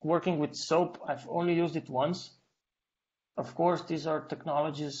working with SOAP. I've only used it once. Of course, these are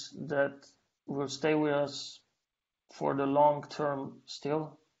technologies that will stay with us for the long term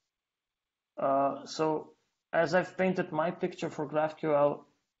still. So as I've painted my picture for GraphQL,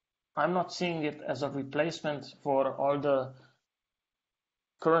 I'm not seeing it as a replacement for all the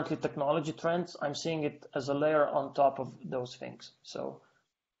currently technology trends. I'm seeing it as a layer on top of those things. So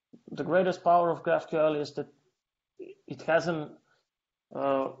the greatest power of GraphQL is that it has an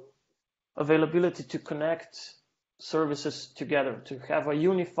availability to connect services together, to have a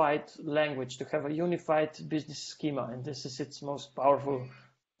unified language, to have a unified business schema, and this is its most powerful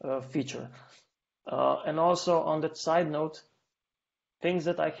feature. And also on that side note, things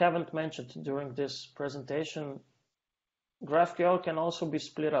that I haven't mentioned during this presentation GraphQL can also be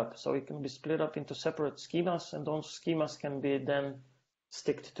split up. So it can be split up into separate schemas, and those schemas can be then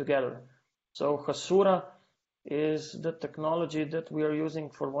sticked together. So Hasura is the technology that we are using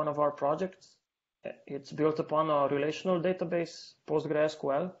for one of our projects. It's built upon a relational database,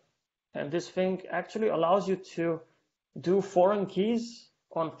 PostgreSQL, and this thing actually allows you to do foreign keys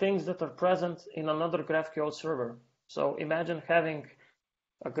on things that are present in another GraphQL server. So imagine having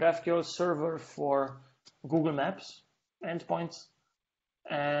a GraphQL server for Google Maps endpoints,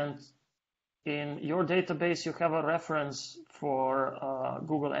 and in your database you have a reference for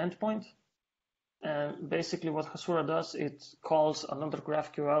Google endpoint, and basically what Hasura does, it calls another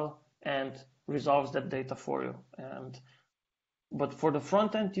GraphQL and resolves that data for you. But for the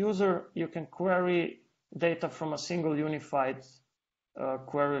front-end user, you can query data from a single unified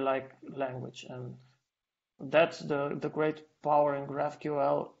query-like language, and that's the great power in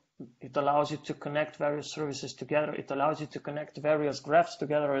GraphQL. It allows you to connect various services together. It allows you to connect various graphs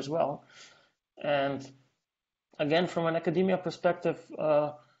together as well. And again, from an academia perspective,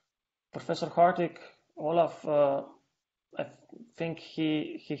 Professor Hartig, Olaf, I think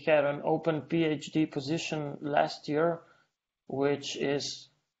he had an open PhD position last year, which is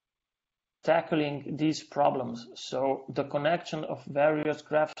tackling these problems. So the connection of various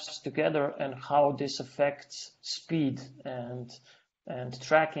graphs together and how this affects speed and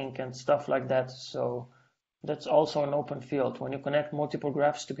tracking and stuff like that. So that's also an open field. When you connect multiple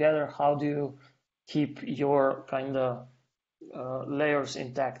graphs together, how do you keep your kind of layers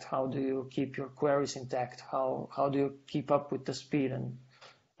intact? How do you keep your queries intact? How do you keep up with the speed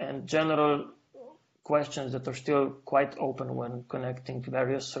and general questions that are still quite open when connecting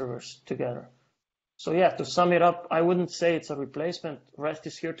various servers together? So yeah, to sum it up, I wouldn't say it's a replacement. REST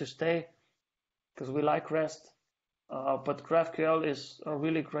is here to stay because we like REST, but GraphQL is a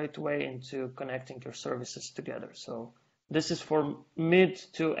really great way into connecting your services together. So this is for mid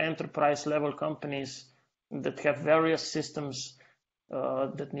to enterprise level companies that have various systems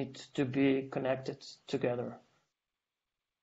that need to be connected together.